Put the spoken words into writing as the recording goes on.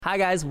Hi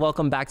guys,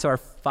 welcome back to our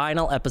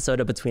final episode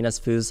of Between Us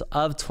Foos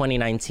of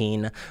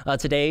 2019.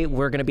 Today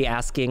we're going to be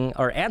asking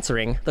or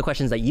answering the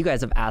questions that you guys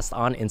have asked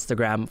on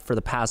Instagram for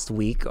the past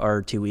week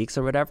or 2 weeks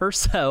or whatever.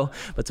 So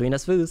Between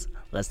Us Foos,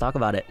 let's talk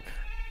about it.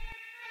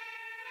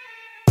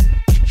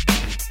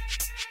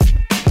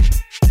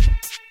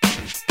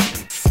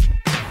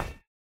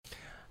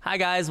 Hi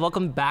guys,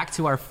 welcome back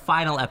to our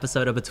final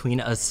episode of Between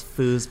Us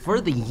Foos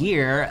for the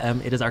year.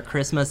 It is our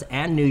Christmas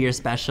and New Year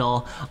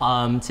special.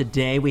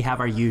 Today we have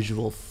our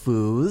usual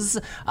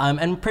foos,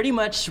 and pretty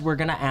much we're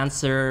gonna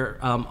answer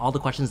all the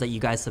questions that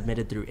you guys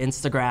submitted through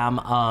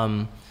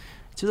Instagram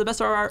to the best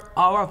of our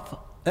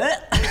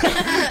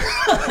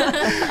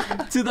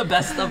to the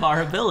best of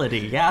our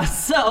ability. Yeah,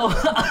 so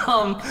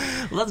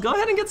let's go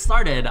ahead and get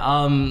started.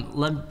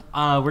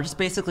 We're just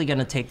basically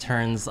gonna take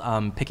turns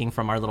picking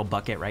from our little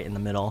bucket right in the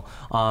middle.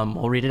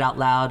 We'll read it out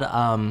loud.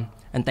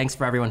 And thanks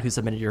for everyone who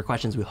submitted your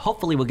questions. We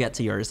hopefully will get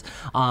to yours.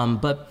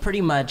 But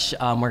pretty much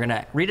we're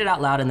gonna read it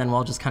out loud and then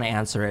we'll just kind of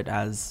answer it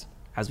as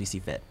we see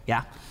fit.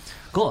 Yeah,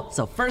 cool.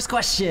 So first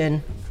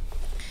question.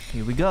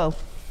 Here we go.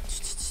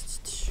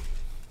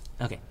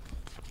 Okay.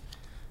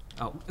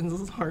 Oh, this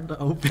is hard to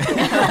open.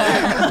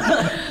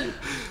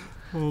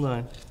 Hold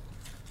on.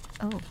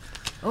 Don't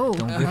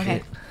rip Okay.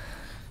 it.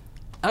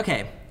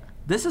 Okay,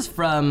 this is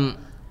from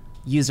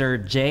user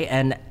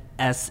JNSLMN.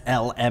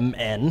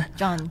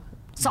 John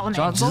Solomon.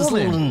 John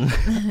Solomon.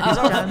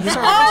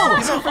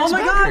 Oh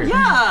my God,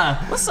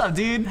 yeah. What's up,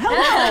 dude?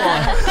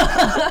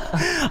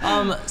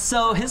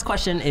 So his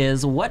question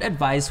is, what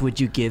advice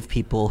would you give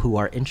people who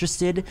are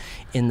interested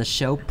in the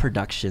show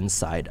production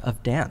side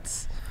of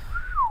dance?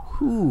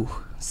 Whew.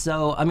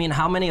 So, I mean,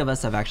 how many of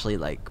us have actually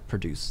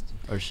produced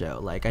a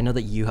show? I know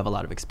that you have a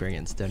lot of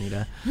experience,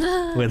 Donita,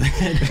 with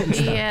it. And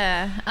stuff.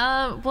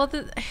 Yeah. Well,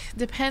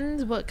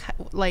 depends what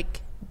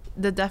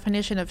the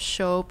definition of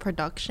show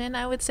production,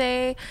 I would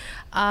say.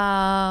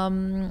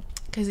 Because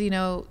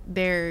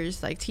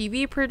there's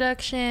TV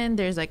production,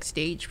 there's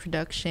stage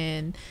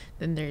production,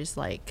 then there's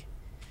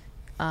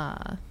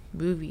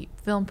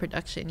film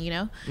production,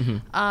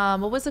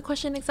 Mm-hmm. What was the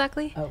question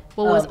exactly?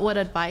 What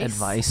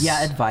advice?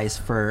 Yeah, advice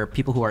for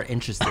people who are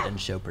interested in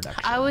show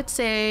production. I would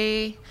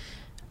say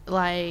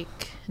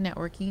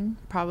networking,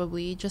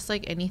 probably, just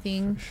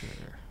anything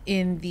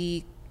in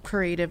the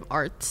creative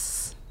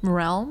arts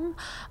realm.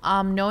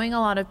 Knowing a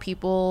lot of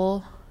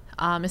people,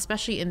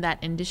 especially in that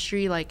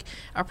industry,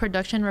 our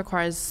production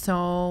requires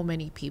so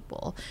many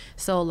people.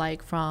 So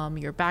from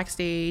your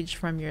backstage,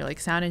 from your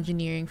sound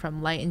engineering,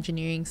 from light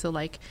engineering. So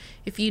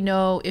if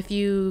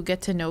you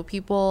get to know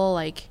people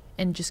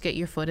and just get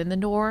your foot in the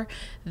door,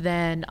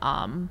 then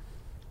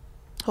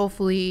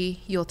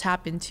hopefully you'll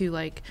tap into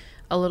a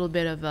little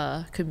bit of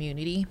a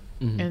community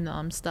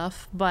and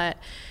stuff. But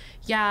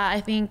yeah,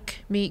 I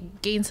think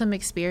gain some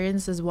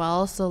experience as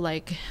well. So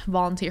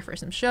volunteer for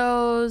some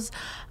shows.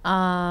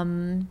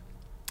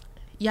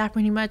 Yeah,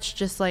 pretty much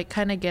just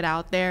kind of get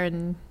out there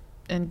and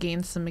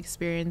gain some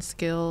experience,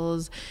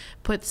 skills,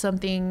 put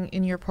something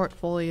in your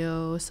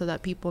portfolio so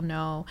that people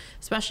know,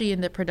 especially in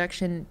the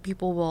production,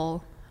 people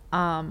will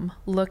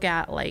look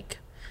at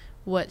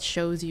what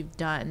shows you've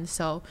done.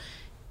 So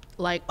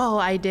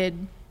I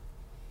did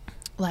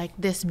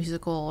this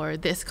musical or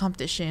this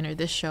competition or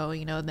this show,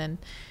 then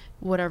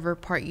whatever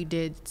part you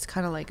did, it's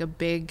kind of a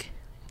big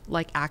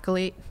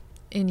accolade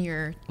in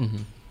your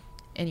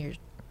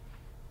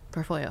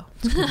portfolio.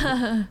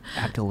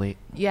 Accolade.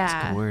 Yeah.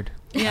 That's a good word.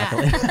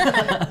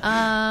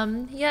 Yeah.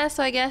 Yeah,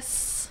 so I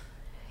guess,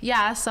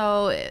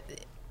 so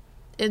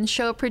in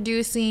show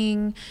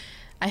producing,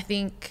 I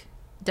think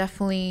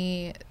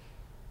definitely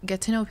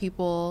get to know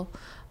people,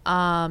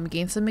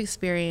 gain some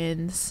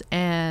experience,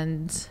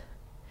 and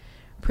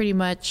pretty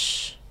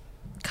much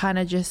kind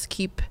of just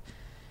keep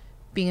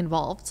being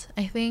involved.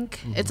 I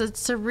think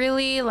it's a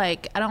really I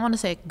don't want to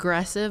say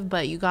aggressive,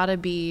 but you gotta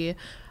be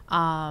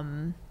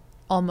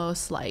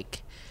almost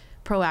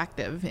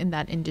proactive in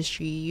that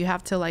industry. You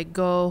have to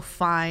go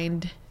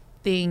find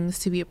things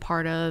to be a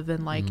part of,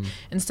 and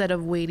instead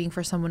of waiting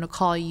for someone to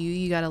call you,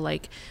 you gotta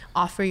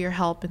offer your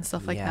help and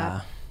stuff like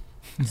that.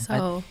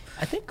 So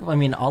I think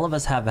all of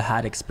us have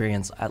had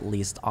experience at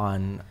least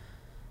on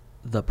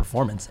the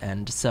performance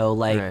end. So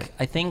Right.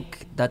 I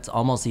think that's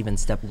almost even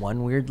step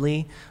one,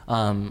 weirdly,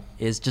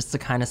 is just to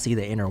kind of see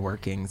the inner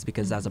workings,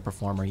 because as a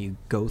performer you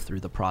go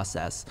through the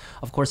process.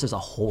 Of course there's a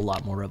whole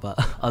lot more of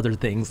other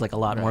things, a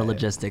lot more Right.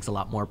 logistics, a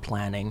lot more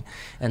planning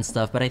and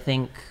stuff. But I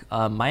think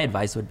my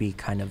advice would be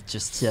kind of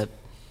just to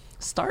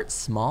start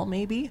small,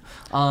 maybe,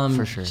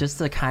 For sure. just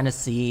to kind of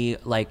see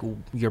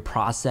your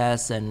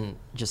process and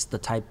just the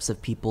types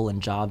of people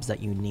and jobs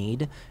that you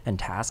need and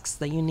tasks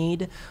that you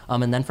need,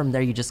 and then from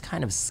there you just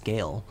kind of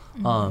scale.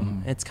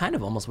 It's kind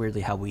of almost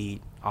weirdly how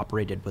we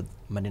operated with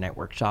Monday Night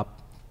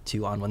Workshop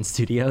 2 on 1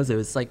 Studios. It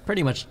was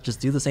pretty much just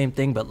do the same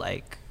thing but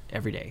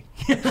every day.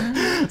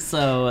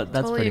 So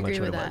that's totally pretty agree much what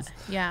with it that. was.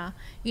 Yeah,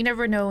 you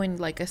never know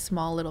when a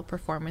small little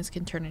performance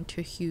can turn into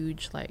a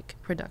huge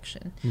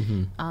production.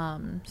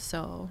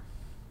 So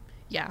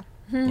yeah.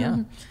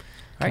 Yeah.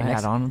 All right, Can I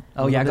next. add on?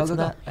 Oh, a yeah, little go, bit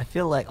go, to that? I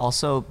feel like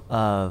also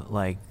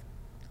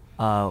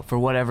for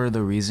whatever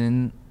the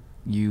reason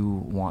you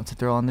want to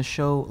throw on the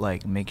show,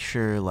 like make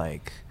sure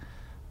like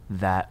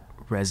that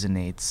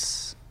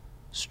resonates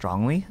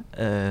strongly.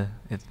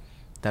 If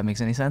that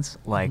makes any sense.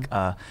 Like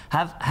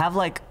have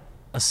like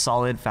a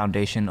solid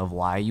foundation of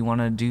why you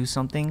want to do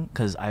something,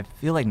 because I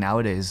feel like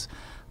nowadays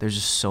there's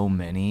just so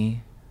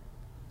many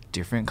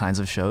different kinds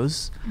of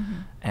shows,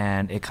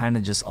 and it kind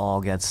of just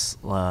all gets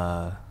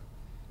I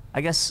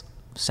guess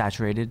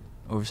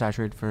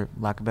oversaturated for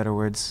lack of better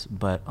words.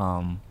 But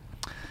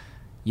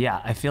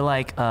yeah, I feel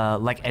like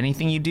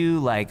anything you do,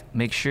 like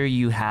make sure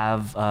you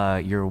have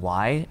your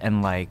why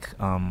and like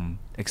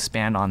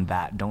expand on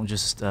that. Don't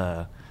just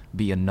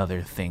be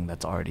another thing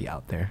that's already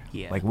out there.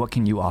 Yeah. Like what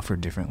can you offer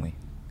differently?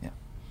 Yeah.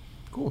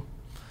 Cool.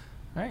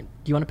 All right.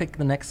 Do you want to pick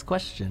the next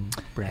question,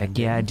 Brandon? Heck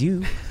yeah, I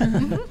do.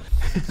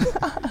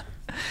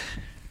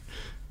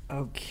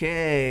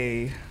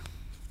 Okay.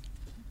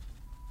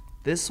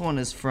 This one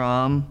is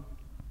from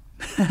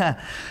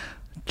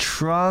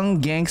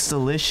Trung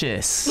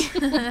Gangstalicious.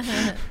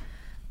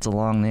 It's a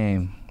long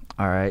name.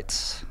 All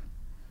right.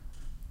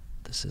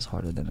 This is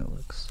harder than it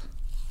looks.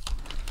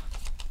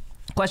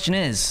 Question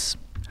is,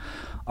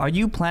 are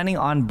you planning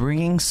on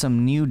bringing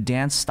some new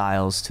dance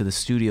styles to the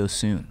studio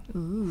soon?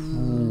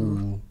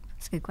 Ooh.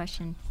 That's a good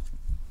question.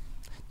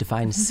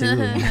 Define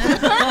soon.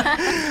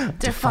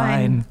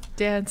 Define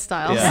dance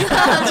styles.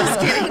 Just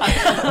kidding.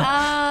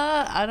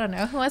 I don't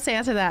know. Who wants to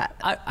answer that?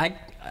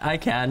 I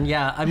can.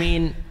 Yeah. I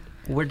mean,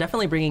 we're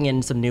definitely bringing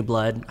in some new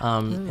blood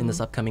in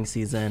this upcoming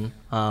season.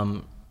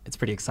 It's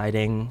pretty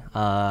exciting.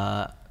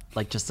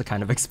 Like just to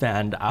kind of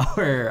expand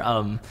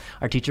our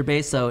teacher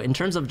base. So in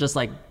terms of just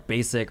like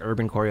basic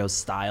urban choreo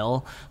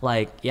style,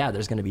 like yeah,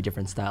 there's going to be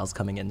different styles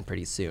coming in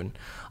pretty soon.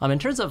 In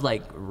terms of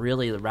like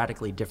really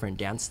radically different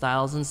dance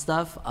styles and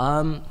stuff,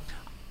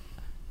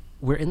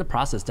 we're in the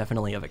process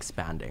definitely of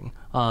expanding.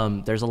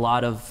 There's a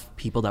lot of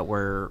people that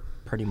we're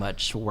pretty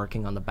much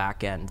working on the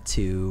back end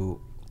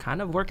to kind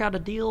of work out a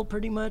deal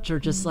pretty much, or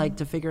just like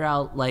to figure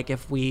out like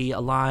if we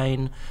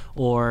align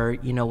or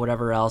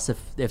whatever else,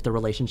 if the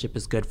relationship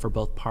is good for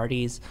both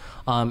parties,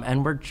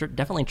 and we're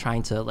definitely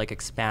trying to like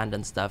expand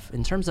and stuff.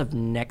 In terms of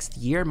next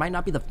year, might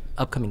not be the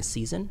upcoming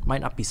season,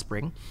 might not be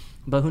spring,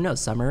 but who knows,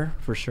 summer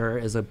for sure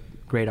is a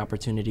great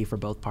opportunity for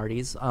both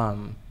parties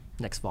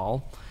next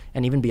fall.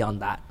 And even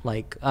beyond that,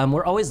 like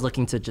we're always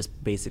looking to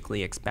just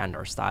basically expand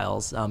our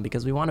styles,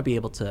 because we want to be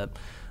able to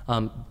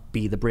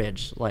be the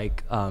bridge,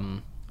 like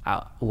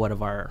one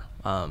of our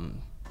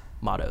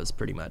mottos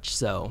pretty much.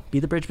 So be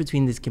the bridge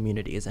between these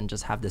communities and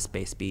just have this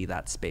space be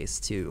that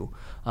space to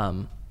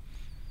have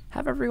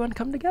everyone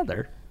come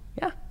together.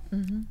 Yeah.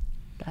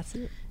 That's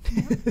it.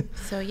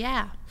 So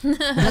yeah. Look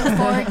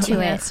forward to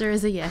The it. answer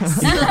is a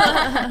yes.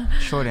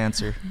 Short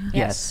answer.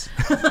 Yes.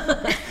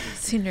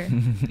 Sooner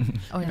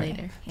or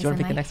later. Do you want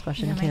to pick the next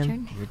question,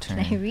 Kim? Your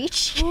turn. Can I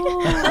reach?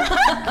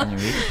 Can you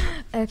read?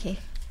 Okay.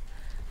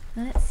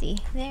 Let's see.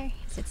 There.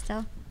 Is it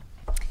still?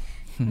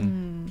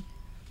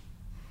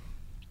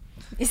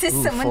 Is this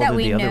Ooh, someone that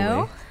folded we the other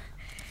know? way.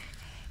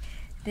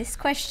 This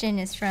question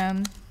is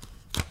from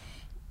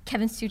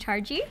Kevin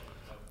Sutarji,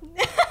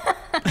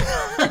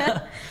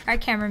 our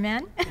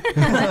cameraman.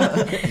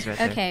 He's right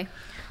there. Okay.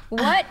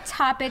 What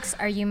topics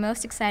are you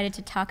most excited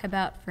to talk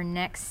about for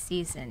next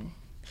season?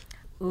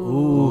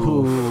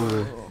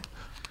 Ooh.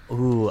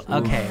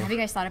 Okay. Have you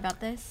guys thought about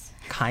this?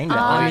 Kind of.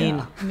 I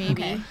mean,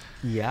 Maybe. Okay.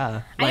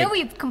 yeah. I know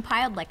we've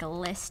compiled like a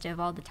list of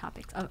all the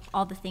topics, of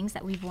all the things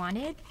that we've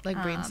wanted. Like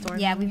brainstorming,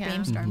 Yeah, we've yeah.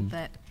 brainstormed,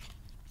 but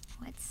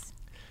what's...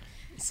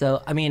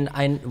 So, I mean,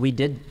 we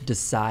did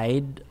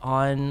decide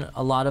on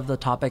a lot of the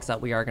topics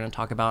that we are going to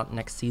talk about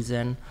next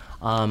season.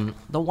 The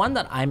one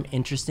that I'm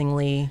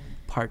interestingly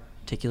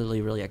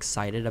particularly really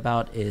excited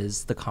about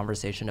is the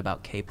conversation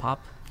about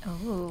K-pop.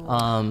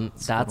 Oh.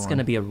 That's going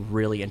to be a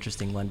really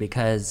interesting one,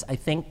 because I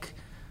think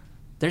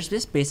there's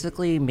just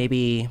basically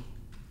maybe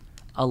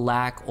a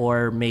lack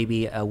or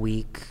maybe a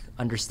weak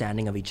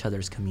understanding of each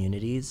other's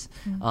communities.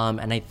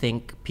 And I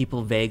think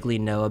people vaguely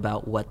know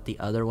about what the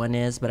other one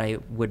is, but I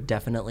would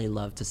definitely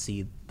love to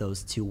see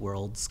those two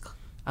worlds,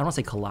 I don't want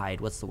to say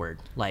collide, what's the word?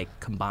 Like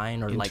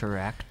combine or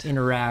Interact. like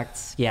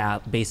interact. Yeah,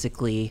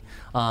 basically.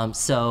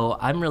 So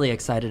I'm really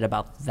excited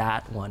about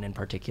that one in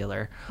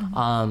particular.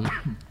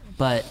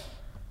 But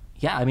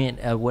yeah, I mean,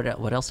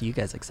 what else are you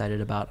guys excited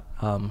about?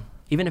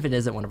 Even if it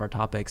isn't one of our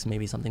topics,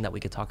 maybe something that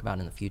we could talk about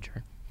in the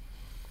future.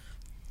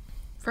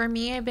 For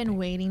me, I've been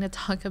waiting to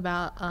talk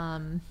about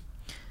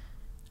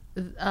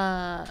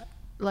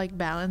like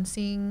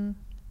balancing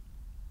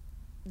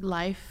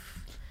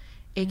life,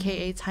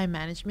 aka time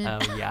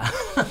management. Oh yeah.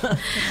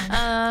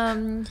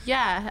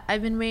 Yeah,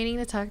 I've been waiting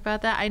to talk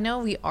about that. I know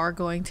we are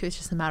going to, it's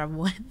just a matter of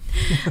when.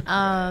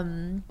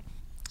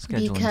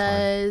 Scheduling's hard.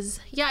 Because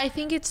yeah, I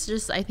think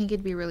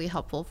it'd be really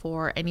helpful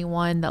for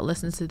anyone that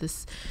listens to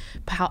this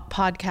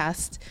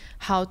podcast,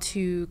 how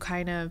to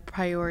kind of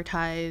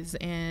prioritize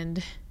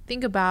and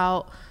think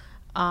about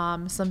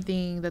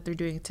something that they're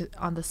doing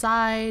on the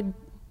side,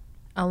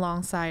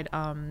 alongside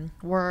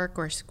work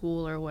or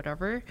school or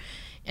whatever,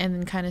 and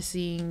then kind of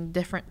seeing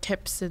different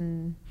tips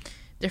and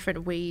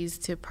different ways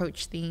to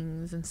approach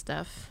things and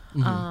stuff,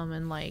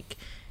 and like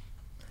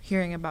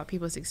hearing about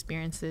people's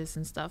experiences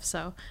and stuff.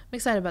 So I'm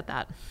excited about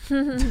that.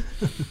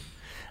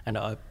 I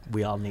know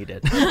we all need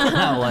it.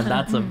 That one,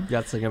 that's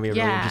gonna be a really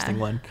interesting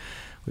one.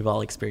 We've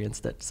all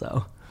experienced it,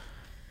 so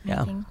yeah.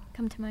 Anything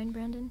come to mind,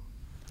 Brandon?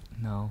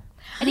 No.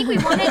 I think we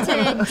wanted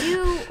to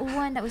do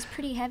one that was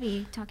pretty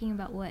heavy, talking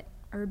about what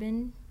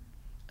urban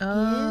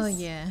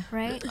is, Yeah.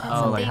 right? That's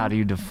Oh, like how do something-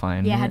 you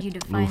define Yeah, it? how do you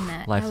define Oof, that?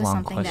 That was lifelong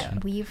something question.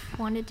 that we've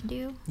wanted to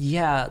do.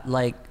 Yeah,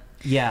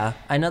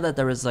 I know that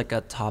there was like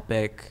a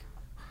topic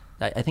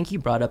that I think you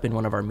brought up in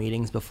one of our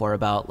meetings before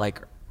about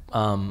like,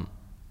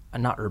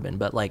 not urban,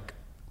 but like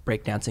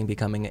breakdancing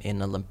becoming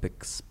an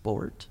Olympic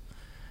sport.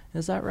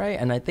 Is that right?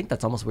 And I think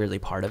that's almost weirdly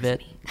part of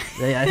it.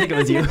 Yeah, I think it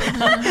was you.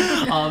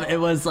 It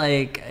was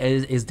like,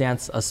 is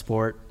dance a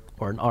sport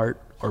or an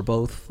art or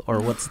both, or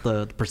what's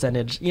the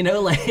percentage? You know,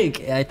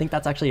 like I think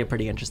that's actually a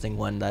pretty interesting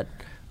one that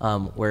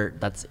where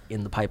that's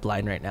in the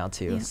pipeline right now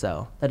too. Yeah.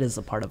 So that is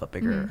a part of a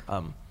bigger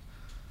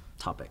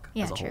topic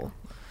Yeah, as a true. whole.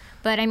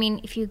 But I mean,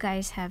 if you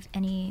guys have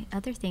any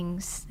other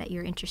things that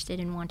you're interested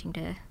in wanting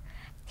to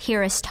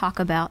hear us talk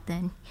about,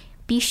 then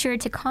be sure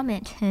to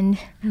comment and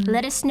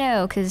let us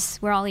know, because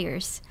we're all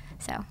ears.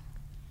 So.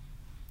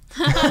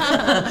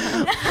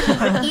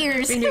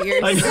 Ears. In your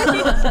ears.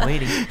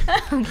 Waiting.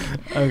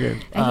 Okay.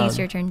 I think it's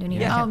your turn,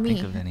 Donita. Yeah, I Oh, can't think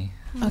me. of any.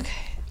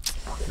 Okay.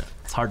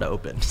 It's hard to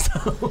open.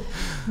 So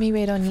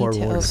Maybe I don't need Four to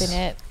words. open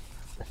it.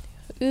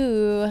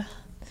 Ooh,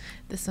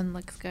 this one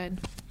looks good.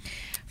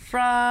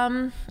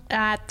 From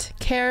at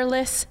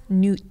Careless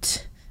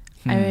Newt.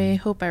 I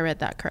hope I read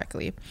that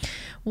correctly.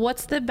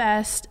 What's the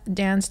best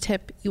dance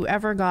tip you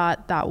ever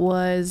got that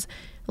was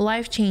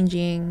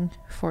life-changing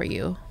for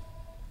you?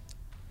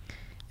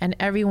 And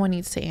everyone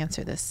needs to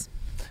answer this.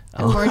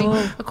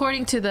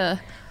 According to the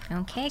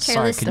Okay, Sorry,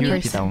 careless could you Newt.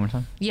 repeat that one more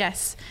time?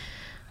 yes.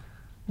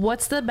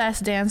 What's the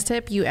best dance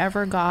tip you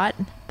ever got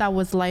that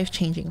was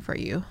life-changing for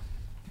you?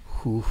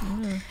 Let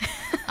me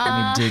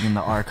dig in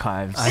the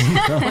archives.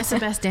 What's the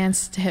best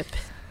dance tip?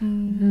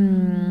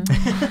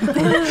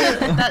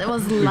 That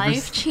was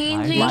life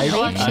changing.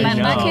 Life-changing. That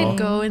I know. could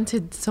go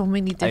into so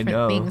many different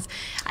know. things.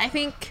 I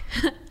think,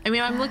 I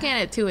mean, I'm looking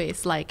at it two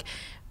ways. Like,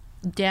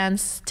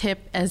 dance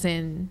tip as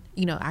in,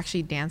 you know,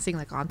 actually dancing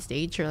like on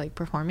stage or like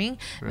performing.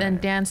 Then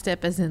Right. dance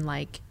tip as in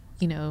like,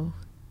 you know,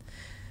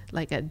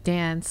 like a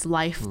dance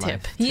life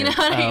tip. Life You know tip.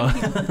 what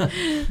I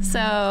mean?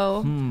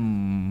 So,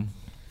 Hmm.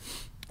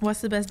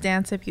 what's the best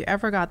dance tip you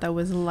ever got that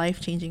was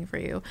life changing for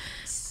you?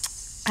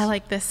 I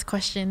like this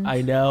question.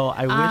 I know.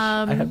 I wish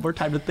I had more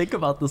time to think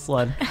about this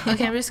one.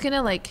 Okay, I'm just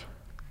gonna like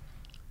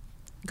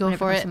go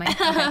Whatever for comes it.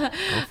 to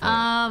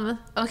mind.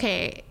 Okay.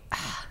 Okay.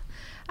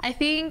 I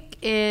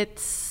think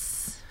it's.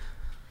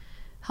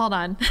 Hold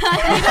on. You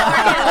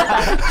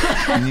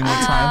need more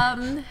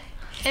time?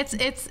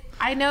 It's.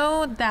 I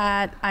know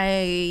that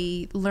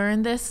I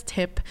learned this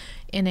tip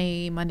in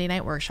a Monday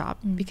night workshop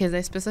because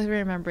I specifically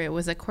remember it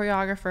was a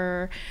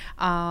choreographer,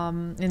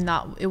 and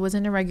not it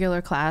wasn't a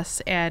regular class,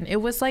 and it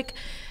was like,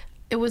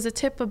 it was a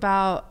tip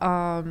about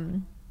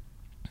kind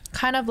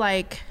of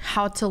like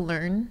how to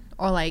learn,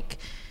 or like,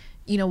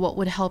 you know, what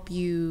would help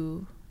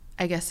you,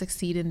 I guess,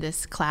 succeed in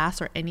this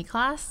class or any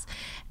class.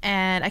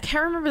 And I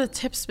can't remember the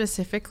tip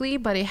specifically,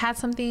 but it had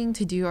something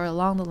to do or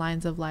along the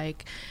lines of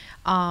like,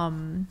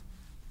 kind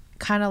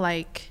of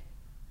like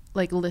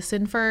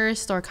listen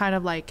first, or kind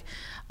of like,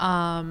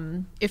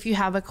 if you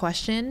have a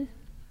question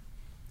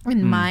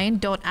in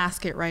mind, don't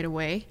ask it right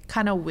away.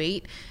 Kind of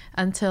wait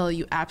until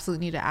you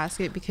absolutely need to ask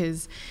it,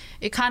 because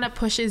it kind of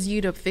pushes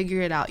you to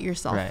figure it out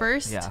yourself Right,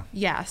 first.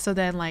 yeah. So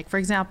then, like, for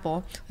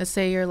example, let's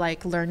say you're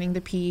like learning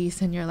the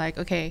piece and you're like,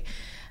 okay,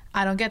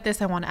 I don't get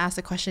this, I want to ask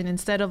a question.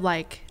 Instead of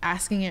like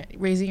asking it,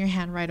 raising your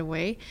hand right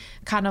away,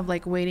 kind of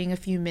like waiting a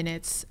few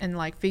minutes and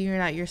like figuring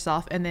it out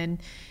yourself. And then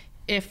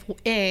if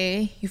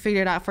A, you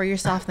figure it out for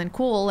yourself, then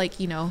cool, like,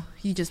 you know,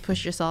 you just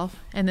push yourself.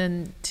 And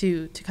then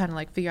to kind of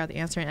like figure out the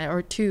answer.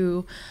 Or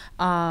two,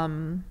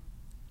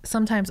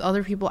 sometimes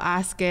other people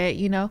ask it,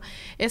 you know.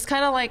 It's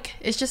kind of like,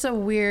 it's just a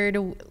weird,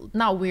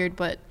 not weird,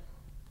 but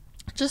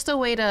just a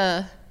way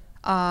to,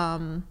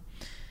 I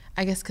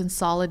guess,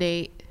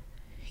 consolidate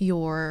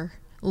your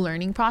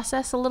learning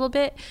process a little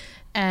bit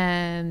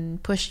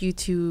and push you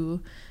to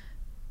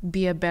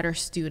be a better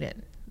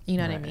student. You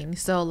know what I Right. mean?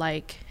 So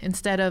like,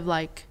 instead of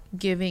like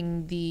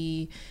giving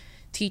the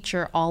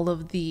teacher all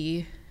of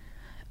the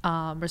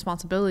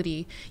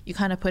responsibility, you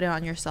kind of put it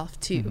on yourself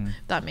too.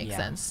 If that makes Yeah.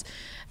 sense.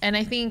 And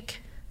I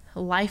think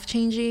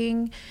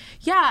life-changing,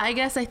 yeah, I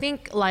guess I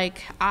think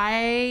like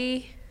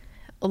I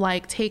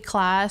like take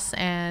class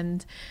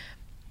and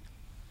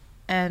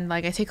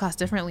like I take class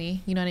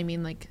differently, you know what I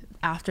mean, like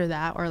after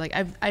that, or like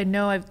I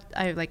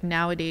like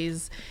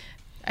nowadays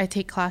I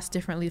take class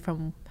differently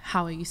from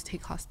how I used to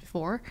take class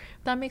before,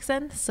 if that makes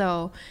sense.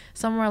 So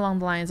somewhere along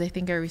the lines, I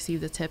think I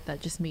received a tip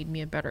that just made me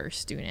a better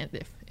student,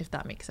 if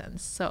that makes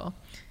sense. So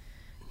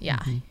yeah,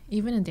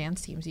 even in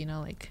dance teams, you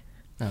know, like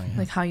Oh, yeah.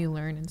 like how you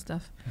learn and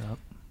stuff. Yep.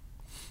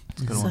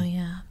 It's a good So one.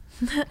 yeah,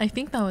 I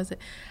think that was it.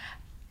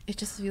 It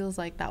just feels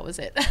like that was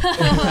it.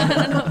 I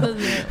don't know if that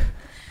was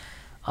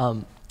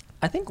it.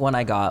 I think one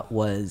I got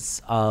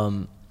was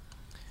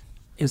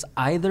it was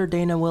either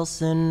Dana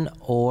Wilson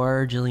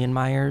or Jillian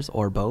Myers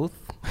or both,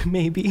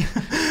 maybe,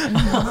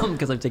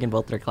 because I've taken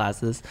both their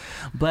classes.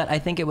 But I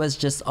think it was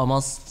just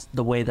almost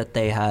the way that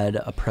they had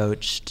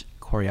approached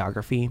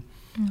choreography,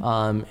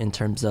 in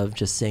terms of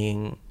just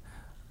saying,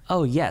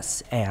 "Oh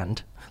yes,"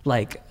 and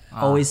like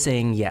always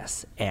saying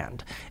yes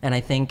and. And I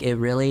think it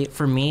really,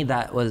 for me,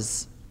 that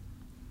was.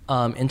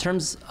 In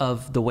terms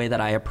of the way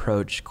that I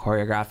approach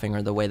choreographing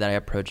or the way that I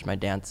approach my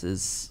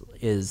dances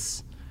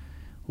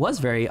was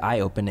very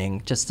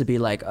eye-opening, just to be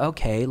like,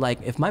 okay, like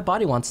if my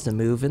body wants to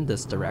move in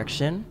this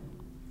direction,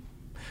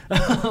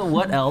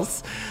 what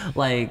else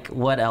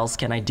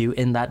can I do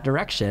in that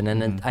direction?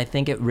 And I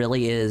think it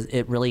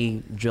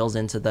really drills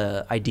into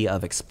the idea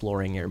of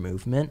exploring your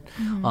movement,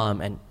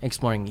 and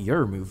exploring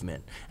your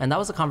movement. And that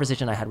was a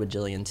conversation I had with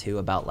Jillian too,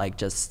 about like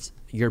just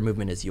your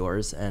movement is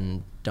yours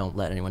and don't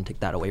let anyone take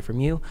that away from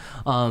you.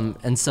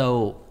 And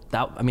so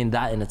that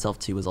in itself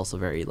too was also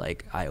very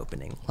like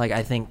eye-opening. Like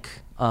I think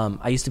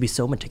I used to be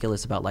so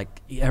meticulous about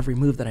like every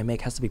move that I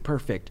make has to be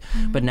perfect,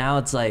 but now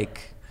it's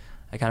like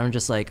I kind of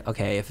just like,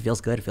 okay, if it feels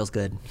good, it feels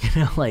good.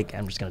 You know, like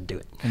I'm just gonna do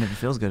it. And if it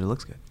feels good, it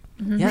looks good.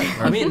 Yeah,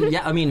 I mean,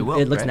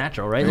 it looks right?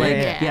 natural, right? Yeah,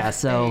 Like, yeah. There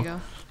so you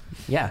go.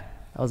 yeah,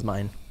 that was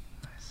mine.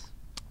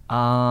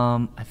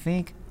 I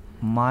think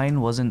mine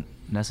wasn't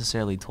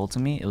necessarily told to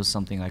me. It was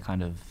something I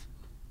kind of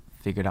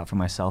figured out for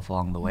myself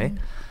along the way.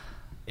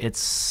 It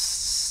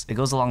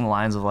goes along the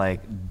lines of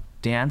like,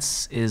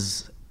 dance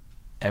is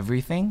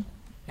everything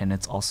and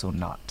it's also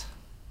not.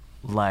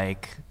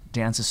 Like,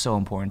 dance is so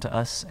important to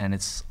us, and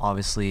it's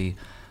obviously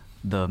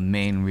the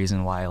main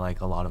reason why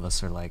like a lot of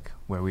us are like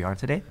where we are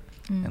today.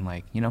 And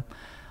like, you know,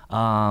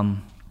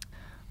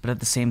 but at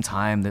the same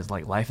time, there's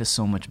like, life is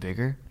so much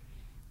bigger.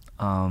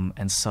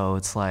 And so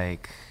it's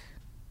like,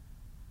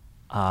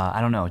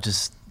 I don't know,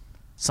 just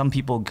some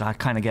people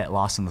kind of get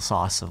lost in the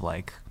sauce of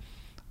like,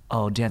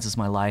 oh, dance is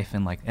my life,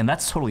 and like, and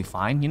that's totally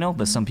fine, you know,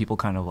 but some people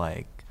kind of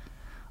like,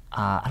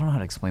 I don't know how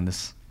to explain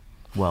this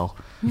well,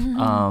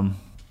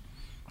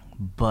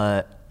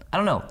 but I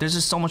don't know, there's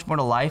just so much more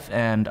to life.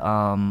 And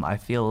I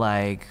feel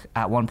like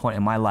at one point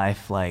in my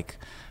life, like,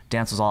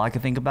 dance was all I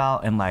could think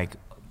about, and like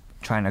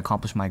trying to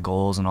accomplish my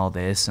goals and all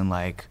this, and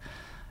like,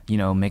 you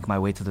know, make my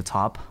way to the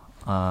top.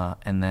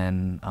 And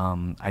then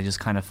I just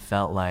kind of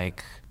felt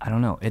like, I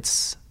don't know,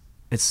 it's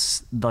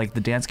like the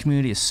dance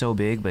community is so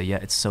big, but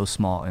yet it's so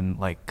small in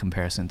like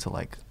comparison to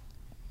like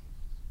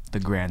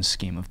the grand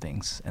scheme of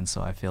things. And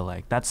so I feel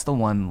like that's the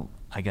one,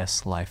 I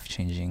guess,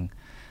 life-changing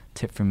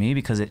tip for me,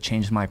 because it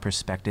changed my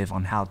perspective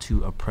on how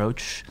to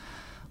approach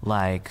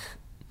like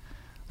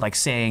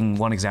saying,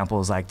 one example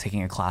is like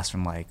taking a class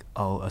from like,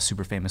 a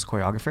super famous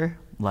choreographer,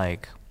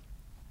 like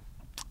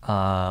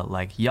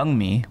young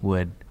me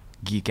would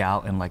geek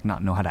out and like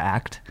not know how to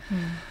act.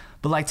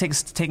 But like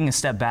taking a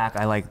step back,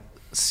 I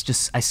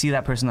see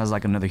that person as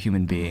like another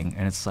human being,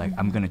 and it's like,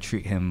 I'm gonna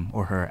treat him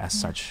or her as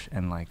such,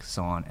 and like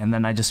so on. And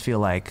then I just feel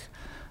like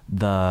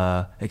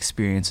the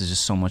experience is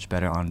just so much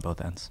better on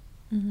both ends.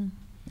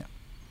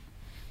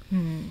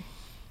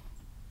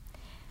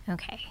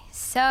 Okay,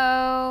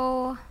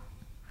 so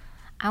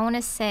I want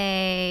to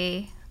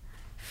say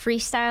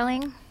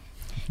freestyling,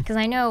 because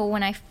I know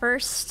when I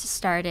first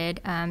started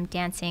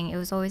dancing, it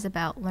was always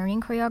about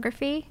learning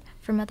choreography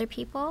from other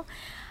people,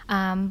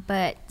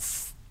 but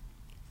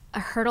a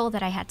hurdle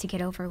that I had to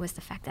get over was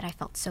the fact that I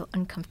felt so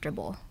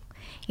uncomfortable.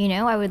 You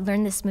know, I would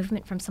learn this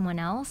movement from someone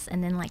else,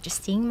 and then like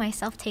just seeing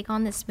myself take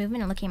on this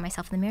movement and looking at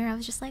myself in the mirror, I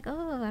was just like,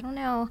 oh, I don't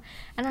know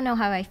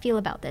how I feel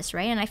about this,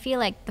 right? And I feel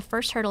like the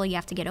first hurdle you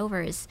have to get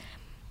over is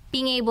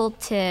being able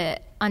to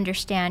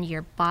understand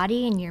your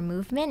body and your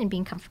movement, and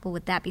being comfortable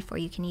with that before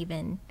you can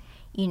even,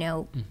 you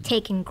know,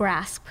 take and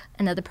grasp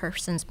another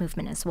person's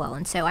movement as well.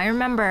 And so I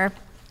remember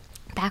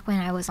back when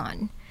I was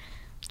on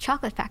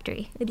Chocolate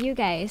Factory with you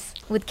guys,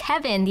 with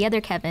Kevin, the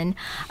other Kevin,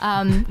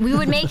 we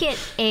would make it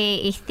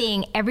a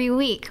thing every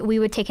week. We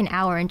would take an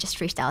hour and just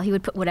freestyle. He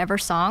would put whatever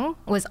song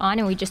was on,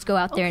 and we'd just go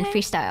out there and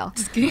freestyle.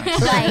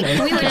 Like,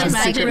 we would just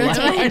like rotate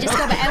and just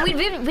go back, and we'd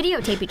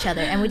videotape each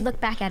other, and we'd look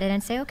back at it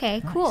and say,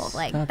 okay, cool.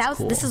 Like,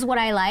 this is what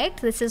I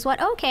liked. This is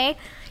what, okay,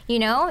 you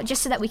know,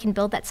 just so that we can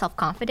build that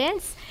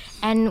self-confidence.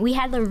 And we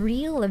had the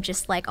reel of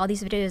just like all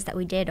these videos that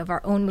we did of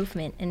our own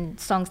movement and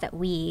songs that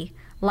we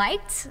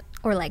liked,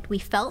 or like we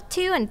felt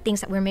to, and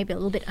things that were maybe a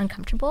little bit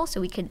uncomfortable, so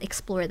we could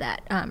explore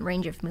that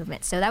range of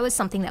movement. So that was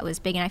something that was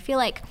big, and I feel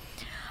like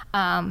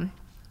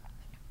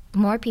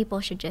more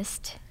people should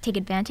just take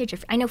advantage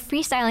of. I know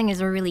freestyling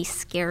is a really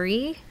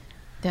scary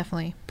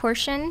Definitely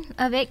portion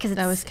of it, because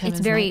it's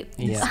Kevin's very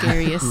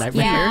scariest. like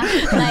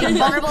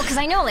vulnerable, because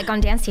I know like on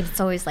dance teams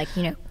it's always like,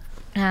 you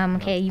know,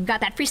 okay, you've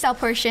got that freestyle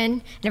portion,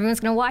 and everyone's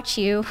gonna watch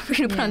you. We're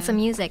gonna put on some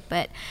music.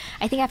 But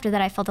I think after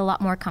that, I felt a lot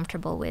more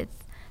comfortable with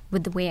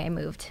the way I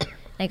moved.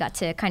 I got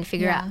to kind of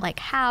figure out like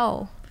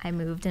how I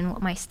moved and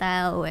what my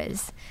style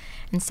was.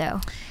 And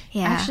so,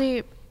 yeah.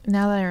 Actually,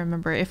 now that I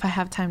remember, if I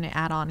have time to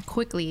add on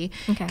quickly,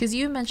 Okay. because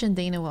you mentioned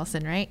Dana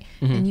Wilson, right?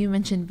 And you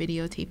mentioned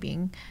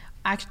videotaping.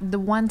 Actually, the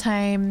one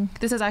time,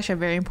 this is actually a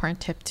very important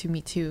tip to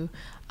me too,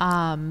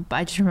 but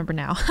I just remember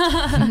now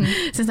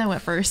since I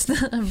went first.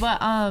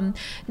 But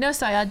no,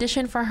 so I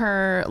auditioned for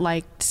her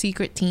like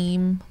secret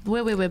team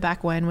way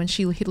back when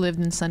she lived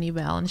in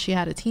Sunnyvale, and she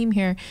had a team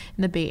here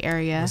in the Bay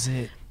Area. Was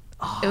it?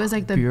 It was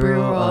like the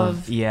Bureau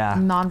of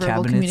Nonverbal Cabinets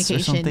or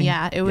Communication. something?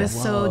 Yeah, it was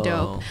Yeah. so Whoa.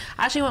 dope.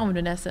 I actually went with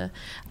Vanessa.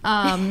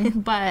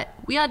 But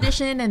we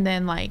auditioned, and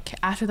then like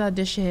after the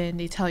audition,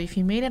 they tell you if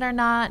you made it or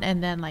not,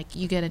 and then like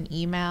you get an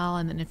email,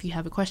 and then if you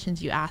have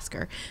questions, you ask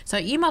her. So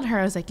I emailed her.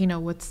 I was like, you know,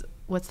 what's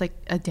like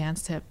a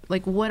dance tip?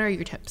 Like, what are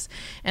your tips?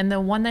 And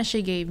the one that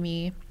she gave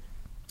me,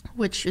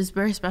 which is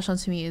very special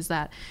to me, is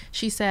that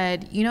she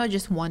said, you know,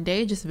 just one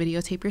day, just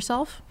videotape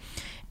yourself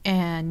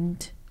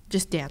and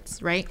just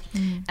dance, right?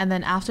 And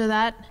then after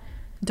that,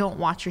 don't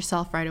watch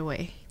yourself right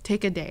away.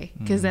 Take a day,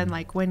 because then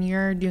like when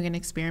you're doing an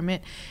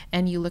experiment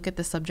and you look at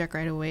the subject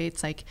right away,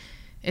 it's like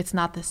it's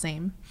not the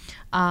same.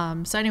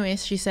 So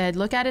anyways, she said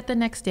look at it the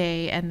next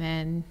day and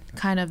then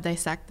kind of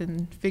dissect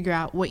and figure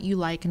out what you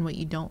like and what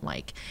you don't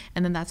like,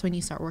 and then that's when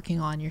you start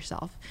working on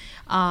yourself.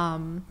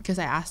 Because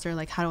I asked her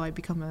like, how do I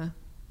become a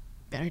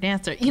better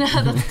dancer? You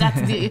know,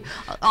 that's the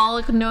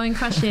all-knowing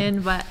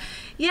question. But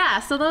yeah,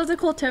 so that was a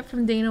cool tip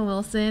from Dana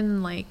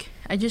Wilson. Like,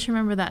 I just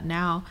remember that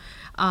now.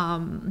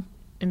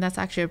 And that's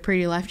actually a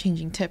pretty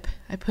life-changing tip.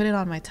 I put it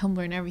on my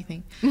Tumblr and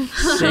everything. Sick. On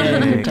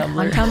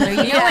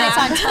Tumblr, You know when it's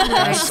on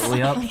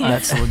Tumblr.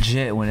 That's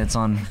legit when it's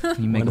on.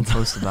 You make a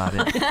post about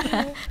it.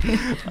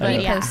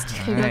 But yeah, Post.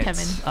 here you go, Alright.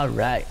 Kevin. All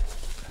right.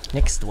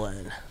 Next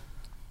one.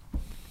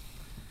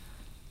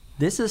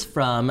 This is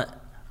from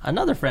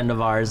another friend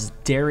of ours,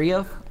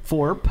 Daria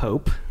for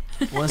Pope.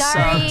 What's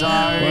Dari. up,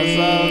 Dari? What's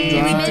up, We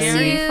Dari? miss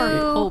Dairy you. for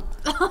hope.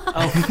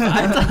 Oh,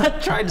 I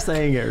tried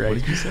saying it right. What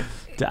did you say?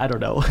 I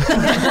don't know.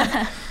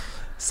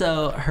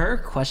 So her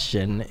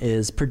question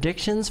is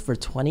predictions for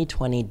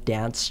 2020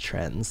 dance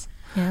trends.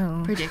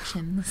 No.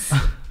 Predictions.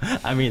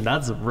 I mean,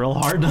 that's real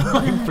hard to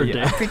like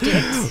predict.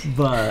 Predict.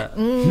 But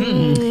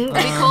It'd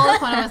be cool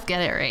if one of us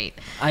get it right.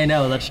 I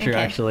know that's true, Okay.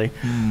 actually.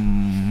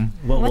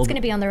 What's going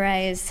to be on the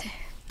rise?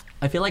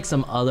 I feel like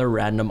some other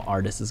random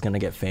artist is going to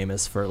get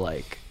famous for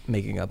like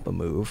making up a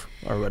move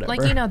or whatever.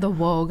 Like, you know, the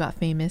Whoa got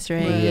famous,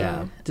 right?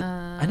 Yeah.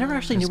 I never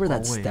actually knew where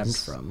that There's stemmed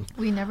always- from.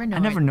 We never know. I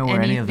never know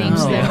where any of them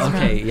anything stems Oh, stems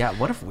okay. from. Yeah.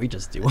 What if we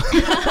just do?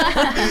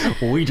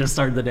 We just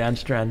started the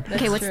dance trend.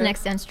 Okay, what's true. the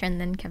next dance trend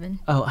then, Kevin?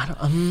 Oh, I don't.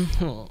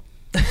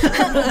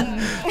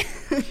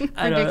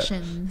 I don't,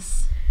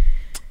 Predictions.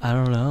 I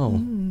don't know.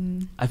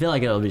 I feel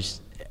like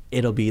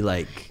it'll be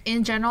like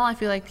In general, I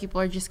feel like people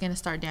are just gonna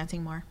start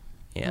dancing more.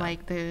 yeah.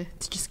 Like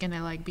it's just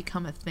gonna like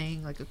become a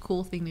thing, like a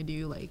cool thing to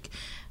do. Like,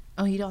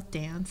 oh, you don't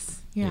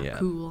dance? You're not Yeah.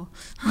 cool.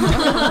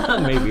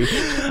 Maybe.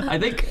 I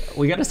think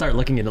we got to start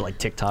looking into like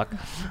TikTok.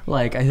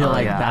 Like I feel Oh,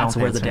 like yeah, I that's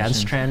don't where pay the dance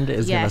attention. trend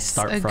is gonna Yes,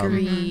 start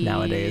agreed. from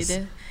nowadays.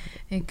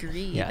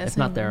 Agreed. Yeah, That's if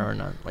not what- there or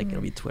not, like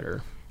it'll be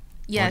Twitter.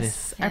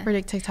 Yes, I Yeah.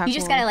 predict TikTok. You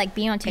just will gotta like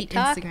be on beat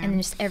TikTok Instagram. and then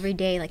just every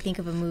day like think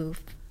of a move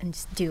and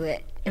just do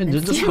it. And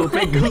then just see hope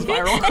it what- goes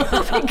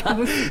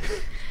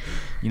viral.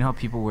 You know how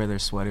people wear their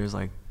sweaters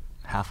like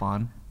half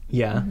on?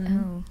 Yeah.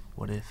 Oh,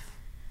 What if?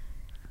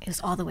 it was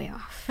all the way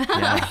off.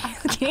 Yeah,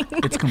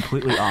 it's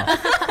completely off.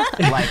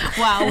 Like,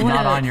 Wow, what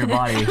not a- on your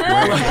body.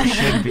 Where it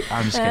should be.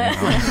 I'm just kidding.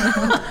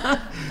 I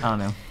don't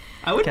know.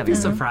 I wouldn't be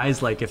Kevin.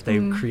 surprised like if they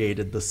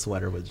created the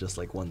sweater with just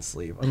like one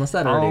sleeve, unless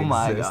that already Oh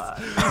my exists.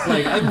 god.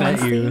 Like I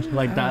bet you,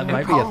 like that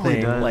might be a probably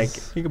thing. does. Like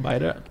you can buy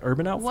it at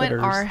Urban What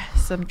Outfitters. are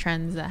some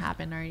trends that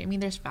happen already? I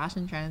mean, there's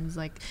fashion trends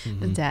like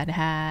the dad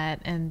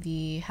hat and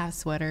the half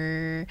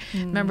sweater.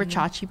 Remember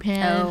Chachi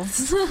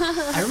pants?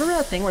 I remember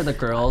that thing where the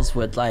girls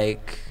would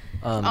like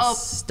Oh.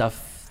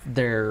 stuff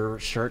their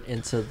shirt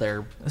into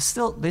their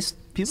Still, people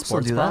still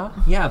sports do bra.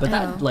 that. Yeah, but Oh.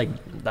 that like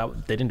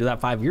that they didn't do that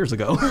 5 years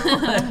ago.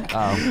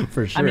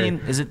 For sure. I mean,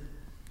 is it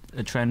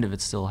a trend if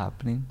it's still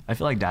happening? I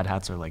feel like dad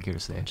hats are like here to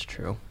stay. it's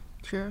true.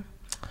 True.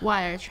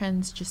 Why are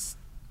trends just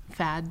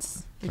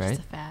fads? They're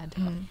just a fad.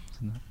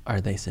 Are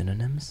they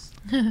synonyms?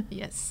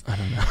 Yes. I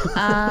don't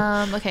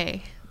know.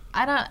 Okay.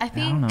 I I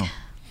think. don't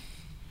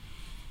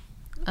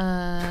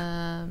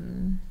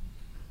know.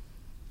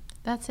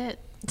 That's it.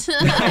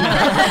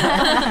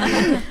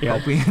 Yeah.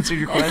 Hope we answered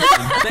your question.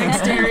 Thanks,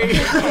 Terry.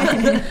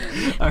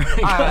 All right,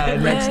 go All right,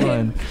 ahead. next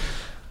one.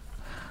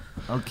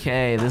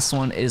 Okay, this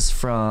one is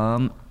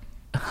from.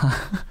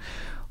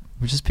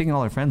 We're just picking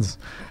all our friends.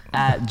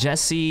 At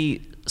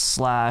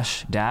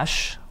Jesse/dash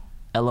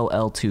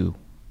LOL2.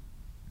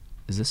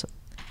 Is this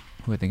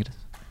who I think it is?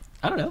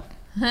 I don't know.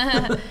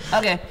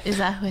 Okay. Is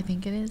that who I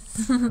think it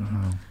is?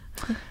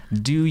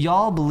 Do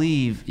y'all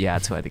believe? Yeah,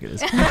 that's who I think it is.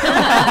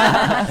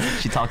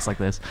 She talks like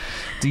this.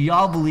 Do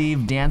y'all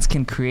believe dance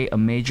can create a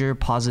major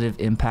positive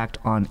impact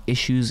on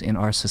issues in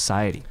our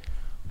society?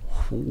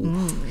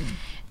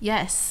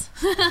 Yes.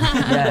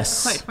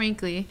 Yes. Quite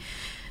frankly.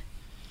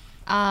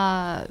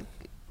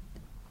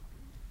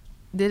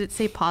 did it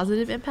say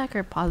positive impact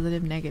or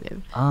positive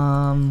negative?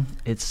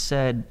 It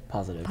said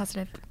Positive.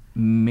 Positive.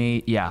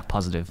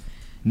 positive.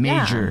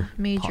 Major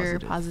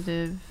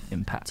positive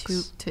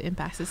impacts. to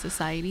impacts of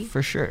society.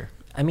 For sure.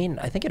 I mean,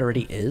 I think it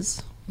already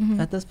is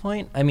at this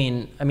point. I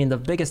mean, the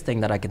biggest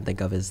thing that I can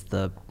think of is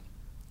the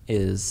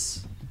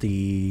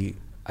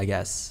I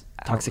guess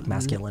toxic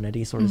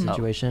masculinity sort of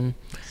situation.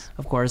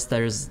 Of course,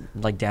 there's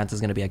like dance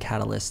is going to be a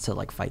catalyst to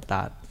like fight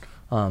that.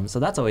 So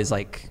that's always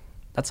like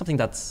that's something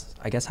that's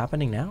I guess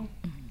happening now,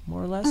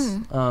 more or less.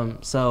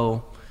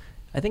 So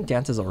I think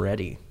dance is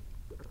already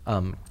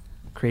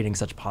creating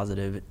such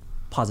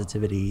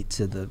positivity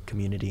to the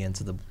community and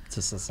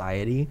to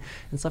society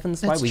and stuff, and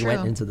that's why That's we went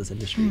true. into this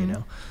industry, you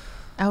know.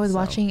 I was So.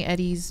 watching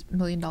Eddie's $1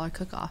 Million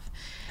Cook-Off,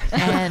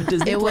 and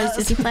Disney it was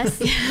Disney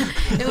Plus.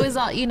 it was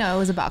all it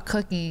was about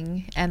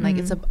cooking, and like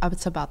it's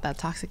about that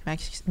toxic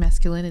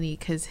masculinity,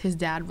 because his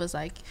dad was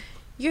like,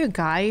 "You're a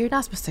guy, you're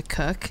not supposed to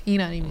cook," you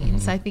know what I mean?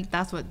 So I think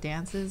that's what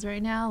dance is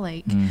right now,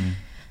 like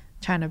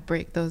trying to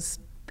break those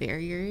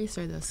barriers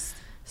or those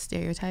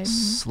stereotypes.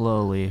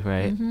 Slowly,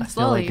 right? I feel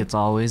Slowly. like it's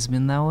always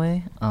been that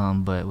way.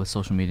 But with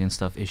social media and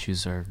stuff,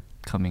 issues are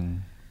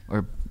coming,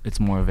 or it's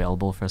more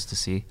available for us to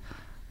see.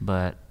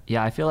 But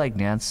yeah, I feel like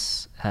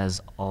dance it's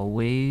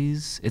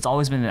always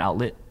been an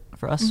outlet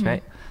for us,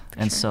 right?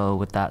 And so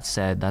with that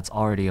said, that's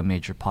already a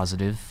major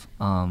positive.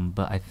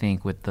 But I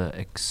think with the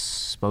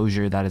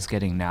exposure that it's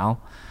getting now,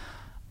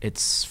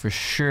 it's for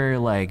sure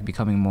like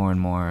becoming more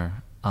and more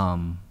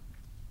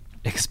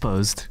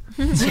exposed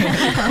to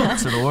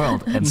the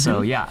world. And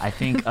so yeah, I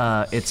think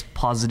its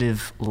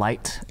positive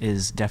light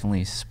is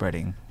definitely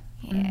spreading.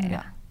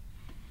 Yeah.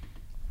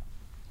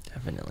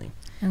 Definitely.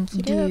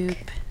 Okie doke.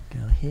 Dupe.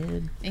 Go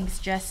ahead. Thanks,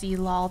 Jesse.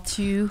 Lol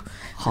too.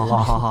 Ha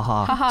ha ha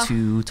ha ha.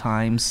 2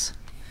 times.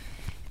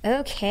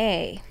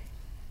 Okay.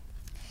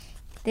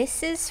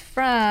 This is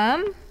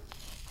from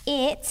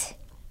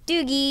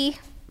Doogie.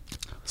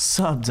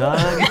 Sup,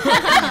 Doug? You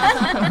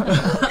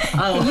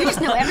just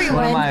know One of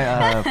everyone.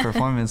 my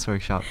performance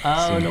workshop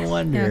Oh, series. no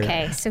wonder.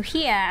 Okay, so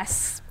he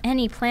asks,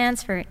 any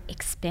plans for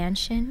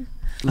expansion?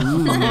 Take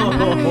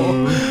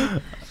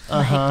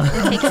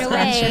it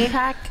away.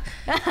 Pack.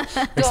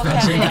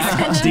 Expansion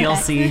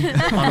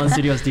DLC. Online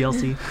Studios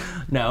DLC.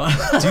 No.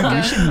 Dude,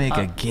 we should make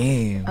a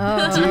game.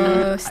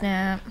 Oh,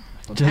 snap.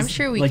 Just, I'm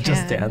sure we like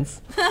just can.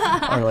 dance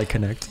or like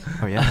connect.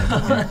 Oh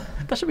yeah.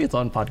 That should be its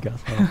own podcast.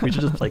 Huh? We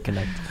should just play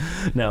Connect.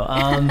 No.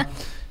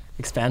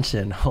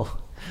 Expansion. Oh.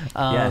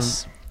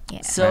 Yes.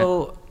 Yeah.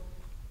 So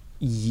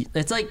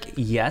it's like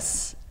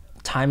yes.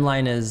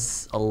 Timeline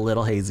is a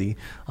little hazy.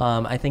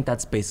 I think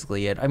that's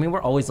basically it. I mean,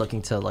 we're always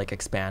looking to like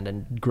expand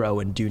and grow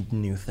and do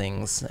new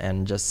things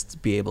and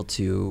just be able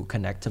to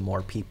connect to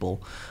more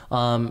people.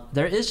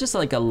 There is just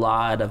like a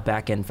lot of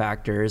back end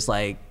factors,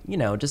 like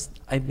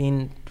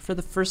for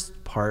the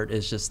first part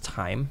is just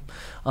time.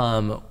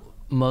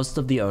 Most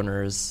of the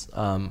owners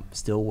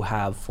still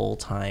have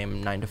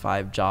full-time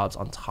 9-to-5 jobs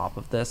on top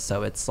of this,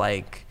 so it's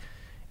like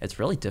it's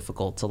really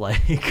difficult to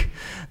like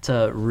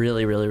to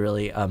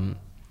really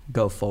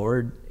go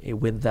forward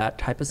with that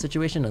type of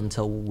situation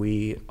until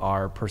we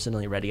are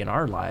personally ready in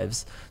our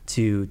lives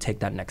to take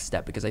that next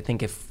step. Because I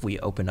think if we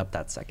open up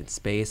that second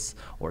space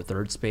or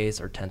third space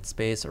or 10th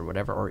space or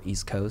whatever, or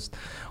East Coast,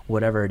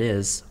 whatever it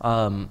is,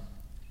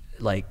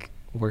 like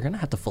we're gonna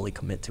have to fully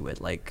commit to it,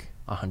 like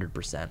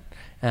 100%.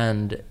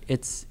 And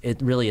it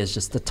really is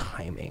just the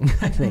timing.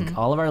 I think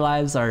all of our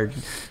lives are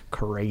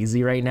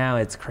crazy right now.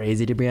 It's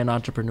crazy to be an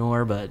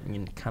entrepreneur, but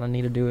you kind of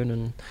need to do it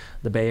in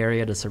the Bay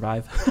Area to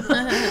survive.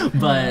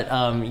 But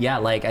yeah,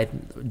 like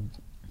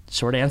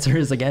short answer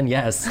is again,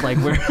 yes. Like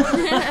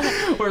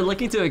we're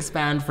looking to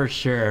expand for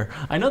sure.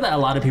 I know that a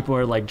lot of people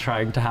are like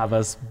trying to have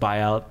us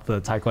buy out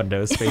the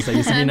Taekwondo space that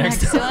used to be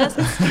next to us.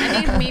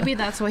 I think maybe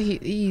that's what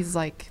he's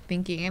like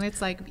thinking, and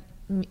it's like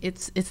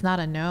it's not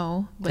a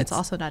no, but it's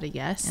also not a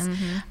yes.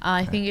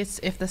 I think it's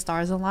if the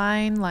stars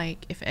align,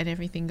 like if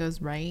everything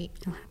goes right,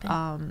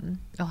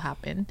 it'll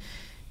happen.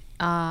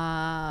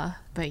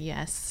 But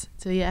yes,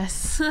 so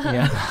yes,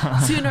 Yeah.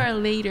 sooner or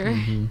later.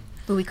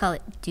 Will we call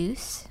it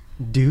Deuce?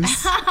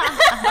 Deuce.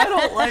 I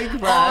don't like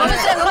that.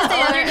 What was the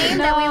other name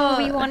that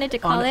we wanted to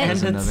call On it?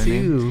 and a another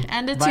two.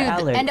 And a by two.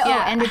 Alex.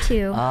 And a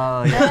 2.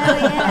 Oh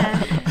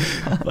yeah.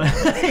 Oh,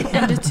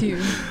 yeah. And a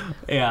 2.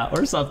 Yeah,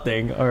 or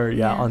something, or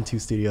on 2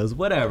 Studios,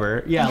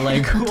 whatever. Yeah,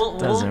 like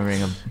Doesn't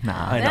ring a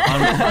nah. I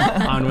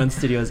know on 1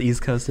 Studios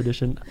East Coast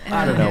edition.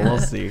 I don't know. We'll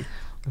see.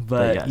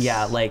 But yes.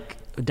 yeah, like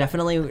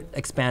definitely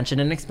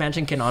expansion, and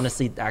expansion can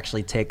honestly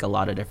actually take a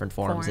lot of different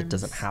forms. It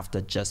doesn't have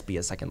to just be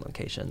a second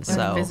location. Like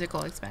So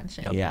physical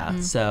expansion. yeah,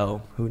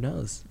 so who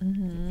knows?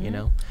 You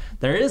know,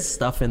 there is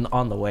stuff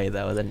on the way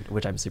though,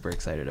 which I'm super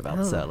excited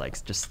about. So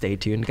like, just stay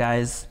tuned,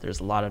 guys.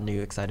 There's a lot of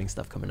new exciting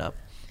stuff coming up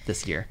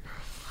this year.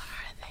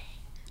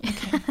 Is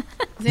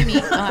it me?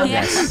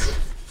 Yes.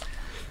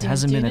 There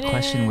hasn't been a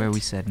question where we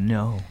said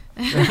no.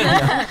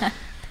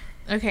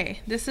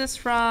 Okay, this is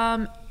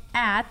from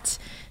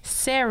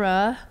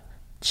 @Sarah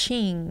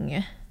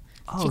Ching.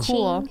 Oh,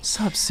 Cool. what's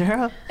up,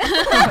 Sarah?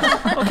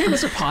 Okay,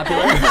 Mr.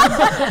 Popular.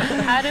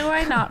 How do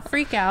I not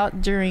freak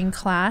out during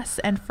class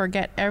and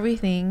forget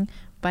everything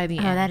by the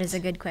Oh, end? that is a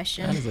good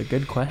question. That is a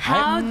good question.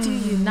 How do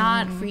you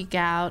not freak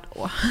out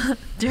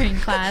during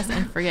class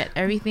and forget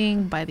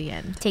everything by the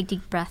end? Take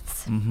deep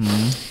breaths.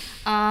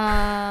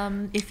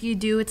 If you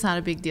do, it's not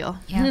a big deal.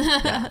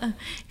 Yeah.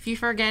 If you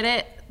forget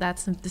it,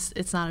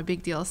 it's not a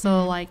big deal.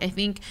 So like I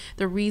think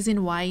the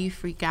reason why you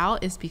freak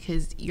out is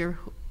because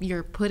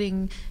you're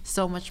putting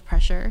so much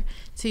pressure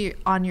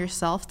on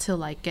yourself to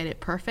like get it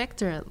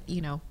perfect or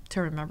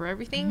to remember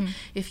everything.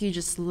 If you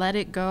just let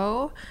it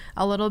go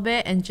a little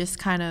bit and just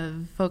kind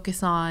of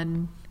focus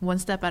on one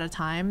step at a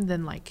time,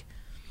 then like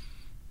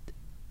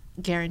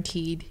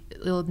guaranteed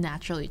it'll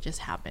naturally just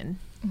happen.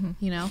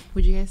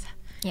 Would you guys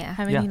Yeah.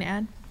 have anything to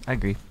add? I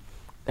agree.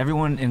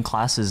 Everyone in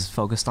class is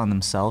focused on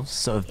themselves,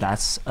 so if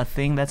that's a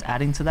thing that's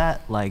adding to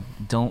that, like,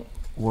 don't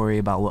worry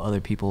about what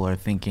other people are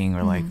thinking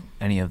or like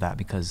any of that,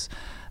 because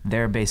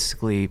they're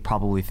basically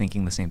probably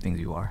thinking the same things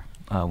you are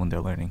when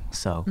they're learning.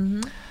 So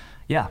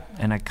yeah,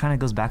 and it kind of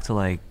goes back to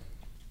like,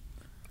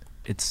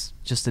 it's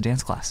just a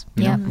dance class.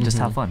 You Yeah. know? Just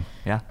have fun.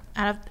 Yeah.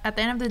 At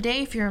the end of the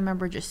day, if you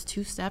remember just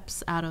 2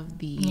 steps out of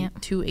the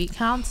 2 8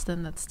 counts,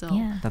 then that's still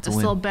Yeah. That's a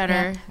still win. better.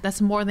 Yeah.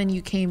 That's more than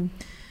you came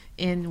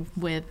in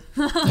with.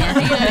 Yeah.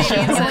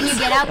 And when you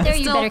get out there,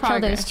 you Still better kill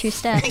progress. those 2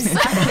 steps.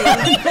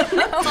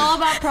 It's all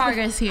about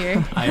progress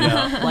here. I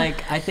know.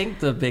 Like, I think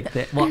the big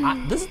thing. Well,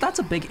 that's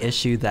a big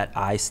issue that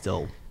I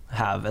still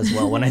have as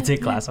well. When I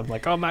take class, I'm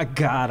like, oh my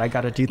god, I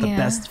got to do the Yeah.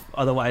 best.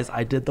 Otherwise,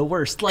 I did the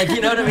worst. Like,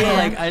 you know what I mean? Yeah.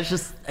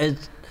 Like,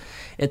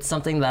 it's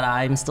something that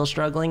I'm still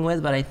struggling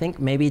with. But I think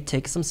maybe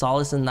take some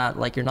solace in that.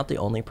 Like, you're not the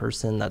only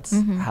person that's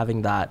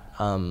having that.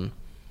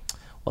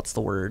 What's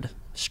the word?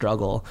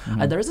 Struggle.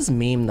 There was this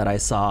meme that I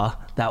saw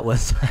that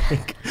was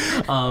like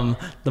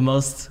the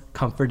most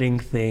comforting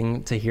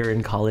thing to hear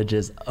in college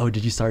is, oh,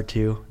 did you start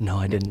too? No,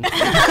 I didn't.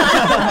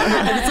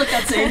 And it's like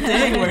that same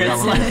thing where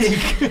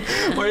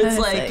it's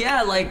like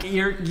yeah, like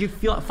you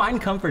find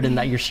comfort in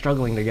that you're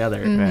struggling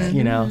together, Right.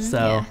 you know.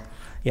 So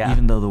yeah,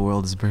 Even though the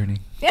world is burning.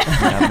 In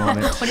that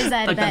moment. What is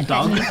that? like that that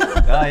dog. meme?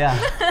 Oh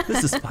yeah.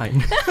 This is fine.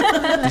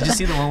 Did you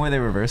see the one where they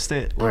reversed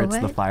it, where Oh, it's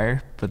the what?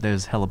 fire, but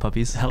there's hella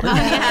puppies? Yeah.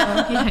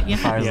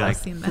 Fire's Yeah. like, I've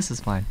seen that. this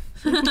is fine.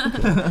 Okay.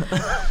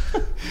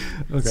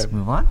 Let's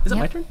move on. Is it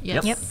my Yep. turn?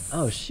 Yes. Yep.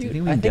 Oh shoot!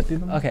 think we can get through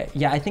them? Okay,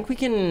 yeah, I think we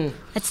can.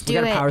 Let's We do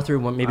gotta it. power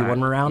through one Alright.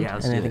 more round, Yeah,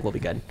 let's and I do think it. we'll be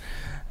good.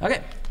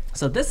 Okay,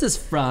 so this is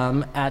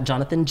from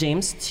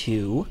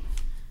 @JonathanJames2.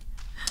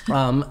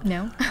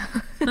 No.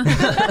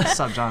 What's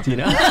up, Jonathan? You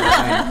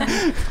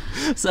know?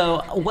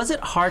 So, was it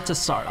hard to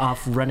start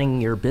off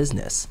running your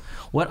business?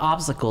 What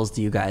obstacles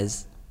do you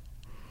guys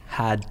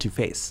had to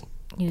face?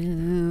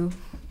 Ooh.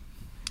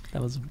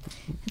 That was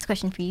That's a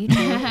question for you,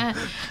 too.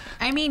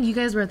 I mean, you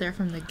guys were there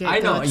from the get-go. I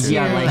know, too.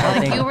 yeah, like, I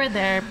think- you were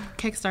there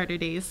Kickstarter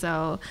days,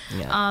 so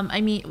Yeah. I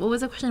mean, what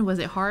was the question? Was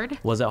it hard?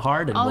 was it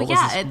hard? And Oh what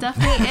yeah, was it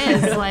definitely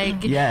is.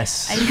 Like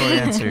Yes. I Short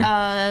think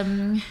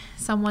answer.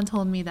 someone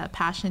told me that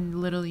passion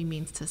literally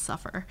means to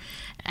suffer,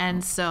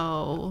 and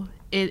so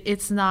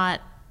it's not.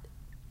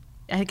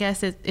 I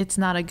guess it's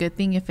not a good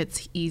thing if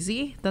it's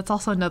easy. That's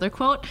also another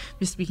quote.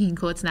 Just speaking in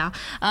quotes now.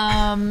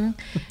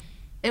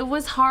 It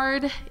was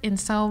hard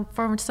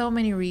for so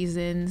many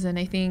reasons, and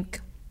I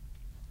think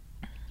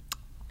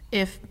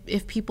if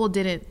people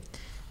didn't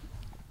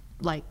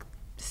like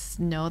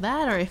know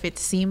that, or if it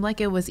seemed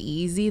like it was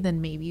easy,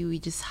 then maybe we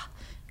just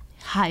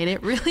hide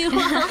it really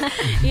well,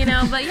 you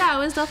know. But yeah, it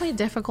was definitely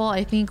difficult.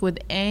 I think with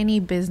any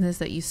business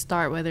that you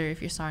start, whether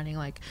if you're starting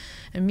like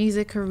a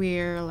music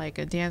career, like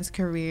a dance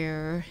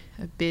career,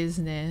 a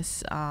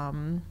business,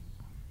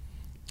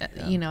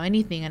 you know,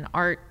 anything, an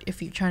art,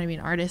 if you're trying to be an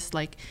artist,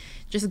 like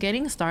just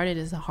getting started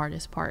is the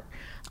hardest part.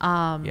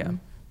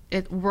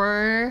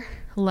 We're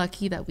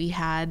lucky that we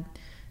had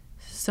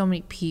so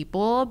many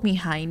people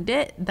behind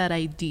it, that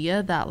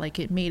idea, that like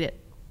it made it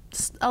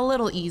a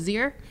little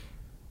easier,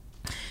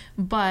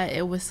 but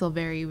it was still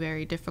very,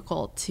 very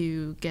difficult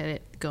to get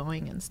it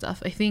going and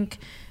stuff. I think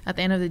at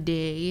the end of the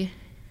day,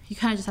 you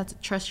kind of just have to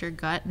trust your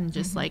gut and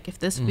just like, if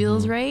this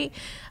feels right,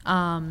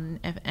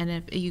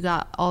 if you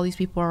got all these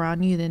people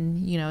around you,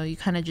 then you know, you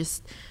kind of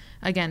just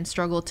again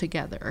struggle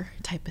together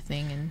type of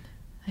thing. And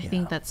I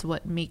think that's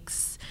what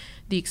makes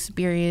the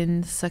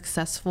experience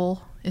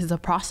successful, is the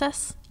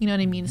process, you know what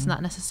I mean? It's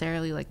not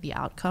necessarily like the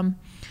outcome.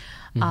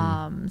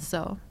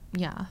 So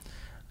yeah.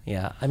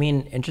 Yeah, I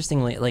mean,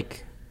 interestingly,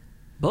 like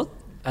both,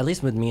 at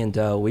least with me and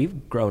Doe,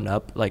 we've grown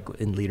up like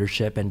in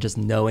leadership and just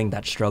knowing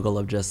that struggle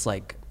of just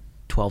like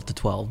 12 to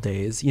 12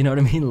 days, you know what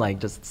I mean? Like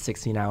just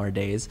 16-hour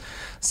days.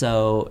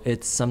 So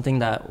it's something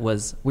that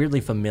was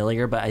weirdly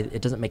familiar, but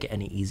it doesn't make it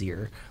any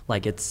easier.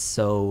 Like it's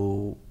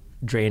so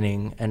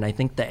draining. And I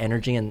think the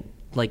energy and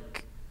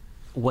like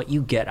what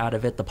you get out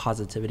of it, the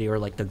positivity or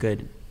like the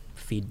good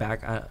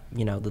feedback,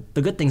 you know,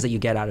 the good things that you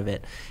get out of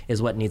it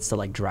is what needs to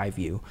like drive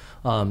you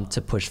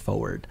to push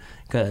forward.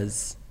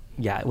 Because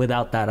yeah,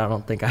 without that, I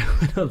don't think I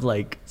would have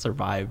like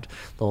survived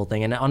the whole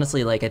thing. And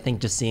honestly, like I think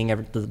just seeing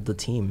the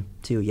team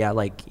too, yeah,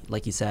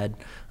 like you said,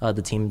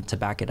 the team to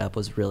back it up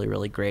was really,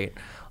 really great.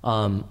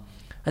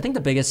 I think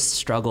the biggest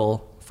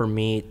struggle for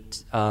me,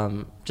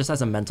 just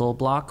as a mental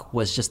block,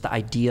 was just the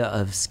idea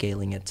of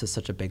scaling it to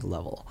such a big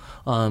level.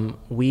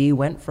 We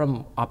went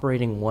from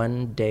operating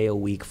 1 day a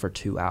week for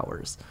 2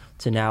 hours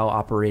to now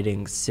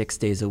operating 6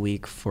 days a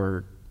week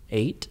for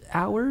 8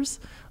 hours.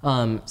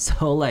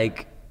 So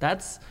like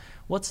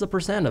what's the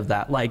percent of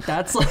that? Like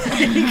that's like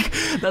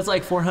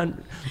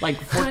 400, like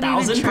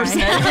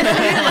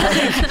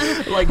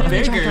 4,000%, like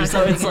bigger.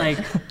 So it's like,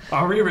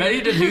 are we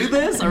ready to do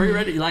this? Are we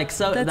ready? Like,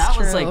 so That's that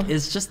was true. like,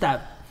 it's just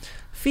that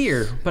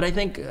fear. But I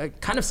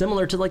think kind of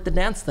similar to like the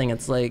dance thing.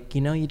 It's like,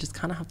 you know, you just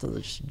kind of have to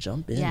just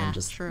jump in Yeah, and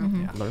just true.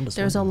 learn to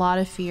swim. There's a lot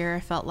of fear.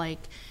 I felt like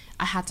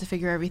I had to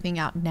figure everything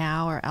out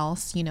now or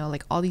else, you know,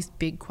 like all these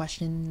big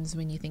questions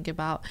when you think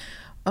about,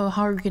 oh,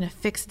 how are we going to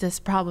fix this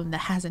problem that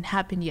hasn't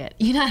happened yet?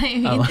 You know what I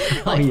mean?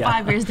 Like yeah.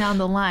 5 years down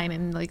the line,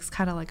 and like, it's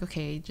kind of like,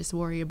 okay, just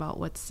worry about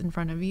what's in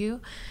front of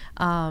you.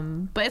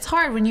 But it's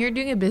hard when you're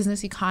doing a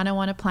business, you kind of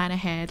want to plan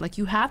ahead. Like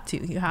you have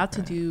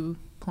to do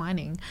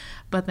planning,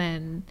 but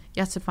then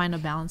you have to find a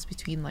balance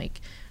between like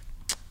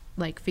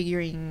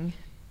figuring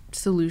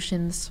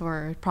solutions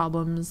for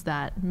problems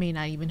that may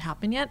not even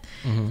happen yet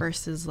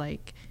versus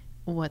like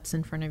what's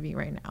in front of you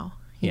right now,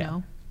 you Yeah.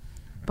 know?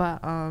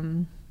 But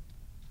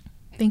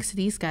thanks to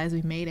these guys,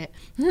 we made it.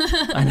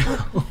 I know.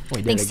 We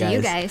did Thanks it, to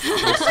you guys.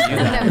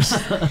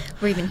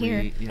 We're even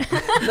here.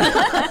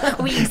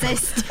 We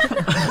exist.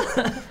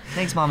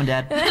 Thanks, Mom and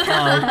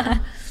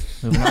Dad.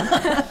 Moving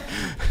on.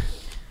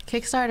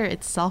 Kickstarter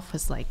itself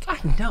was like I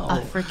know. a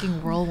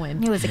freaking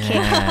whirlwind. It was a kick.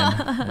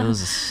 Man, it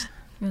was a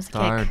It was a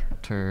kick.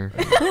 starter.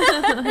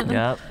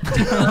 Yep.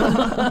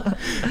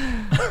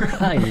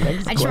 Right,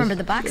 next I just remember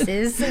the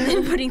boxes and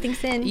then putting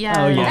things in.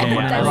 Yeah, Oh, yeah, like, yeah,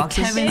 yeah. like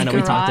Boxes? Kevin's I know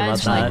we talked about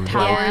garage, that. like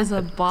towers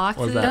of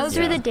boxes. Was that- Those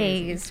were Yeah. the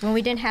days when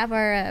we didn't have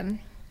our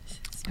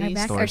Space.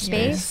 our Storage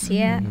space.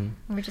 Yeah,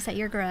 we're just at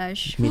your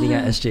garage. meeting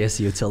at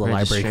SJSU till the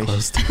library Registration.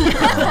 closed.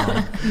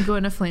 You go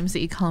into flames to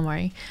eat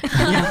calamari.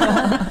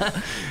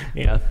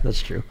 Yeah, that's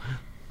true.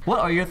 What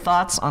are your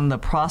thoughts on the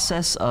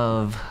process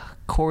of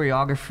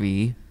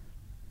choreography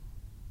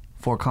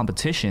for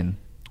competition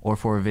or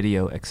for a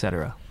video,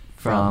 etc.?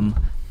 From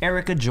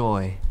Erica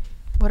Joy.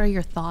 What are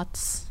your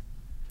thoughts?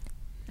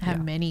 I have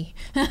Yeah. many.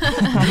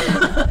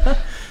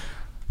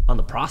 On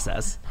the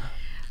process.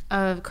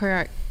 Of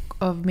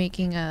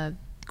making a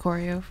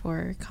choreo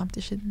for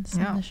competitions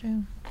Yeah. on the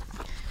show.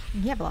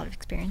 You have a lot of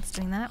experience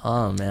doing that.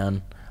 Oh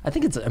man, I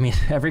think I mean,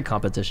 every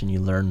competition you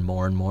learn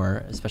more and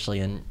more, especially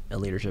in a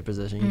leadership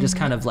position. You just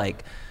kind of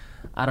like,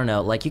 I don't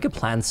know, like you could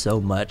plan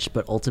so much,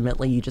 but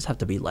ultimately you just have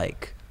to be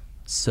like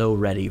so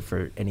ready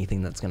for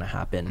anything that's gonna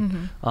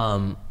happen.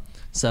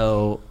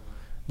 So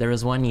there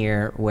was one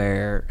year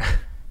where,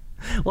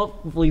 well,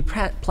 we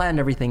planned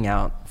everything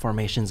out.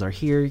 Formations are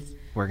here.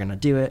 We're gonna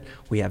do it.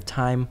 We have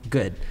time.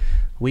 Good.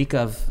 Week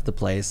of the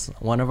place,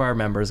 one of our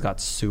members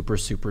got super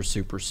sick. Oh,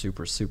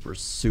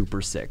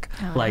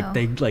 Like wow.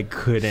 they like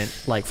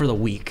couldn't, like for the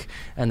week,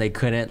 and they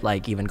couldn't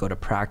like even go to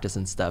practice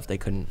and stuff. They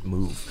couldn't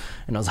move,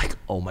 and I was like,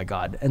 oh my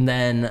god. And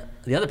then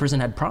the other person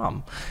had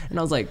prom, and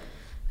I was like,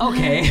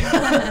 okay.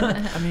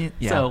 I mean,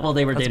 yeah. So, well,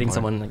 they were that's dating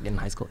important. someone like, in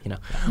high school, you know.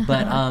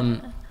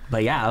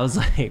 But yeah, I was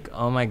like,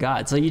 oh my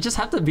god. So you just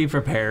have to be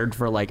prepared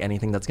for like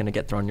anything that's gonna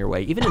get thrown your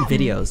way. Even in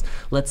videos,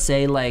 let's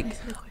say like,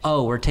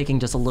 oh, we're taking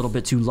just a little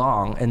bit too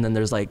long, and then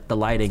there's like the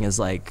lighting is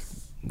like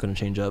gonna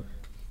change up.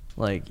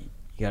 Like you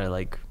gotta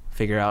like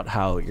figure out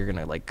how you're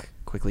gonna like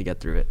quickly get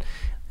through it.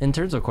 In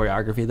terms of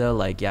choreography though,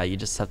 like yeah, you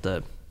just have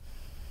to,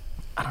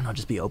 I don't know,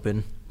 just be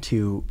open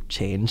to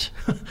change.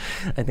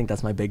 I think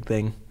that's my big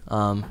thing.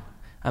 I'm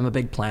a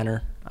big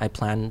planner. I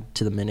plan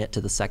to the minute,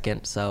 to the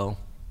second. So,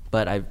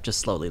 but I've just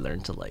slowly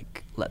learned to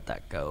like let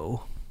that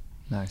go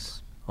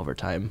Nice. over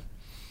time.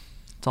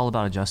 It's all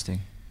about adjusting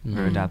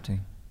or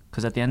adapting.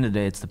 Because at the end of the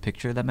day, it's the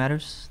picture that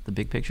matters, the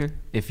big picture.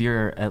 If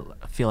I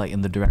feel like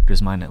in the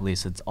director's mind at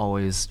least, you're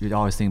always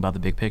thinking about the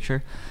big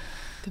picture.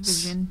 The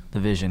vision. The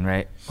vision,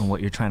 right? And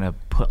what you're trying to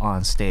put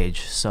on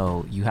stage.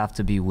 So you have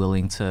to be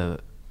willing to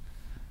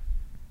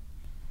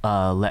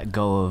let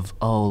go of,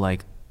 I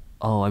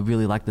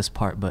really like this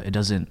part, but it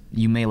doesn't,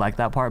 you may like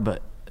that part,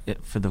 but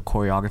for the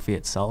choreography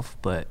itself,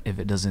 but if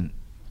it doesn't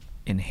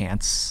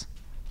enhance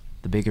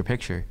the bigger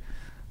picture,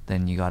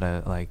 then you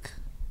gotta like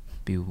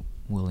be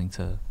willing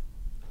to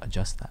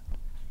adjust that.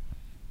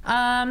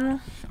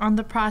 On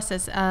the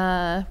process,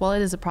 well,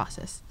 it is a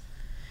process.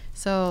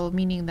 So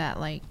meaning that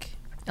like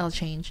it'll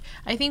change.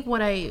 I think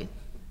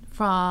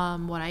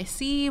from what I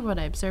see, what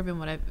I observe, and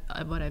what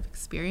I've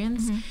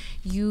experienced,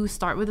 you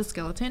start with a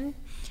skeleton,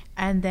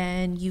 and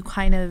then you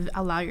kind of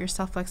allow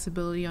yourself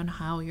flexibility on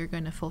how you're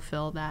going to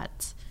fulfill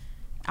that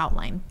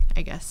outline,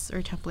 I guess,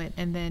 or template,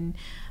 and then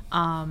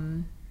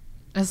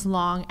as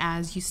long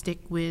as you stick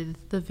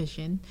with the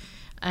vision,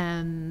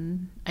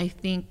 I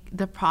think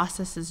the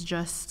process is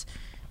just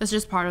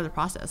part of the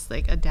process,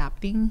 like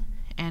adapting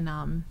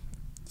and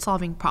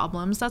solving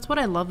problems. That's what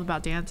I love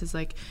about dance is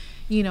like,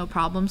 you know,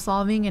 problem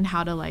solving and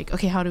how to like,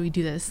 okay, how do we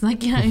do this?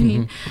 Like, you know what I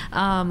mean?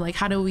 Like,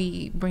 how do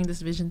we bring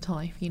this vision to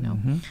life, you know?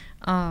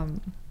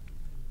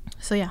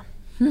 So yeah.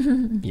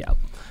 Yep.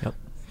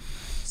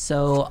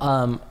 So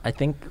I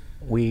think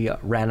we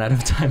ran out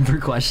of time for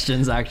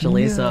questions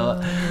actually. So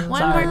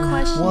One more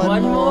question.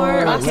 One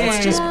more. Okay.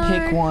 Let's just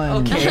pick one.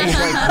 Okay. Just,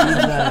 like,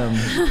 read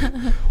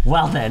them.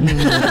 Well then,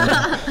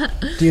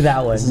 do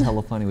that one. This is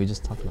hella funny. We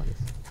just talked about this.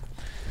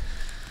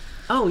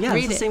 Oh yeah,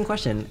 Read it's the it. same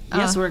question.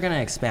 Yes, we're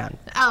gonna expand.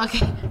 Oh,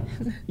 okay.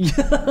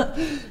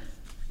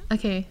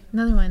 Okay,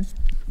 another one.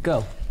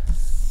 Go.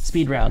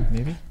 Speed round.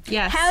 Maybe.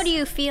 Yes. How do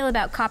you feel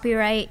about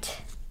copyright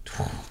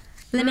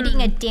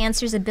limiting a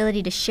dancer's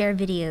ability to share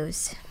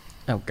videos?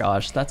 Oh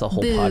gosh, that's a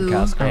whole Boo.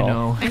 podcast,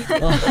 girl. I know.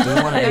 Do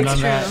we want to end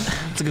on that?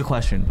 It's a good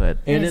question, but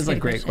It That's is a a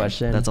good great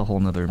question. that's a whole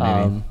nother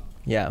maybe.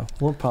 Yeah,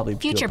 we'll probably do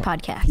Future a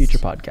podcast. Future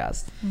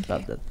podcast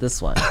about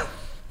this one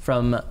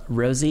from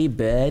Rosie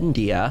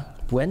Buendia.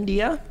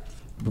 Buendia.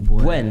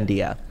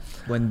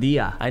 Buen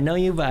dia. I know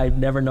you, but I've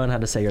never known how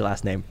to say your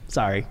last name.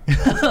 Sorry.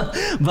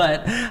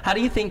 But how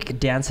do you think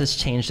dance has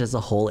changed as a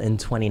whole in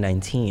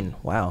 2019?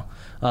 Wow.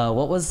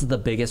 What was the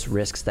biggest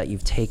risks that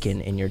you've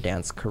taken in your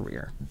dance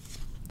career?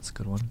 That's a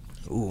good one.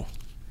 Ooh,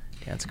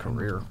 dance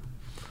career.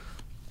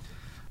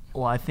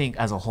 Well, I think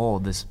as a whole,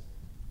 this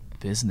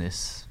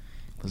business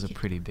was a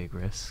pretty big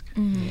risk.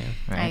 Yeah.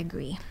 Right? I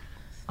agree.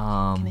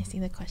 Can I see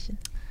the question?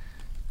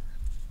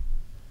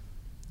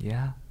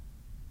 Yeah.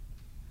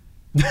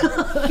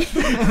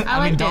 I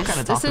like Del this.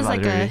 kinda This talked is about like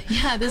it a already.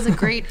 this is a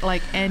great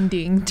like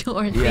ending to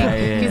our thing Yeah,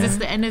 yeah, because yeah. it's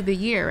the end of the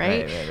year,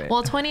 right? Right.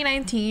 Well,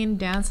 2019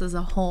 dance as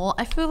a whole,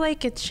 I feel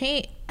like it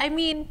changed. I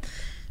mean,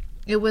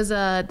 it was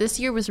this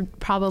year was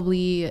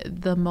probably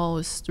the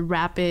most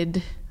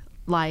rapid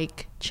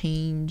like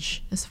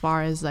change as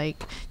far as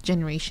like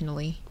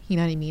generationally. You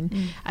know what I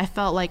mean? I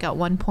felt like at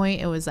one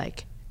point it was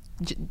like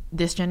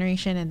this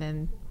generation, and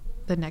then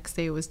the next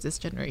day it was this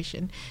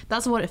generation.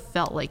 That's what it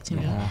felt like to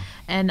me.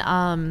 And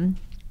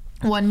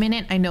 1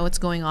 minute I know what's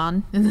going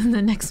on, and then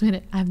the next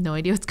minute I have no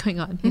idea what's going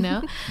on, you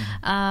know?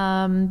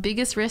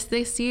 Biggest risk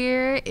this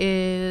year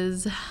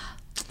is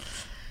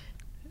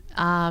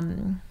I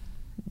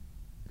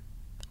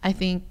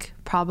think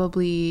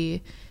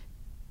probably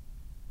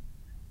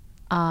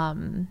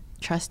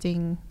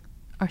trusting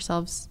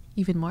ourselves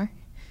even more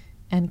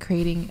and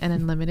creating an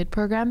unlimited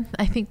program.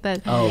 I think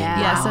that Oh,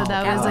 yeah, so wow.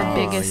 that was Wow. the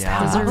biggest Yeah.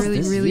 that was That a was really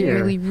this really year.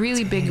 really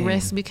really big Dang.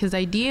 risk, because the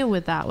idea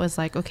with that was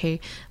like, okay,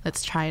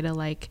 let's try to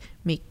like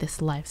make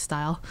this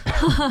lifestyle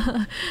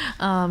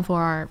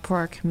for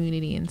our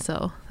community, and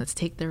so let's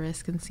take the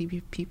risk and see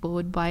if people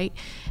would bite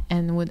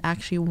and would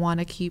actually want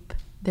to keep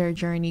their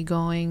journey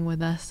going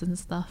with us and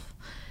stuff,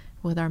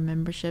 with our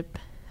membership.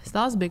 So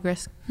that was a big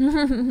risk.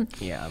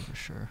 Yeah, for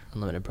sure.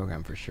 Unlimited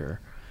program for sure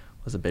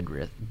was a big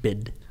risk.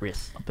 Big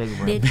risk. Big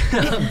one. Bid.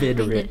 Big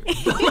risk.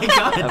 Oh my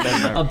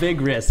god, a big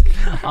risk.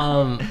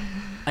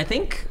 I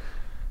think,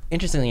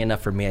 interestingly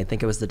enough, for me, I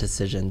think it was the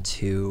decision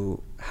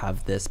to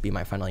have this be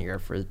my final year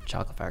for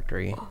Chocolate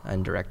Factory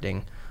and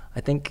directing. I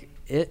think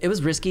it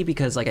was risky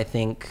because, like, I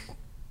think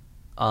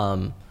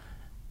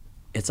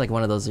it's like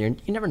one of those you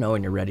never know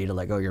when you're ready to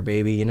let go of your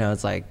baby. You know,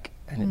 it's like.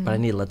 But I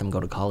need to let them go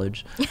to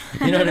college.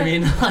 You know what I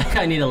mean? Like,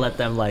 I need to let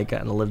them like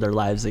kind of live their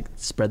lives, like,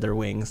 spread their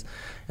wings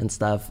and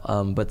stuff,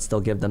 but still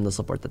give them the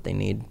support that they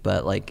need.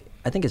 But like,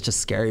 I think it's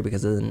just scary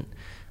because then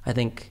I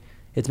think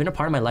it's been a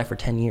part of my life for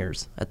 10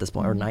 years at this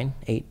point, or 9,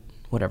 8,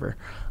 whatever,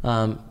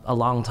 a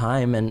long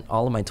time, and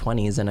all of my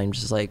 20s. And I'm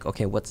just like,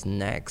 okay, what's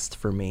next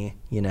for me?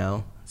 You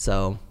know?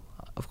 So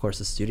of course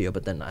the studio,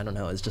 but then I don't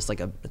know. It's just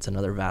like it's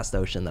another vast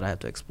ocean that I have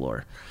to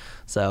explore.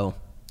 So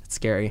it's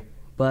scary,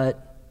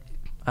 but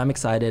I'm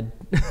excited.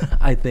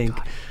 I think,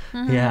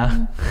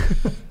 yeah.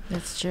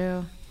 That's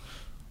true.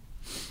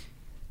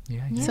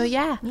 Yeah. So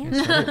yeah.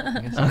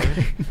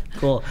 Okay,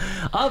 cool.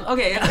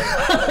 Okay.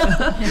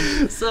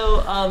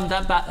 So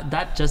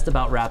that just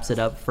about wraps it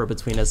up for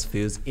Between Us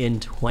Foos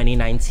in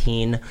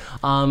 2019.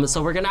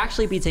 So we're gonna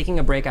actually be taking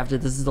a break after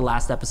this is the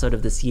last episode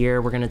of this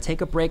year. We're gonna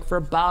take a break for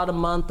about a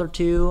month or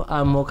two.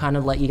 We'll kind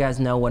of let you guys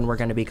know when we're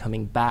gonna be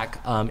coming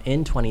back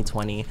in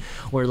 2020.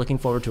 We're looking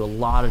forward to a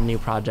lot of new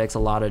projects, a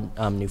lot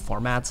of new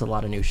formats, a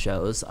lot of new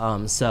shows.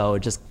 So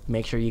just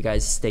make sure you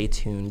guys stay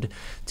tuned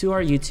to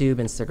our YouTube,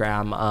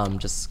 Instagram.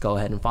 Just go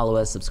ahead and follow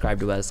us, subscribe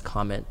to us,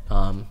 comment,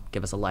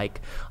 give us a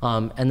like,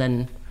 and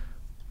then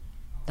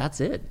that's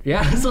it.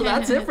 Yeah, so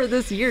that's it for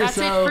this year. That's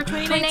so it for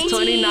 2019.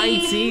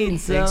 2019.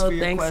 So Thanks for your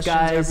thanks questions,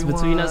 guys.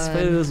 Between Us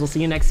everyone. Foos. We'll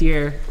see you next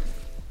year.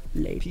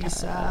 Later.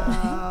 Peace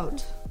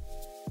out.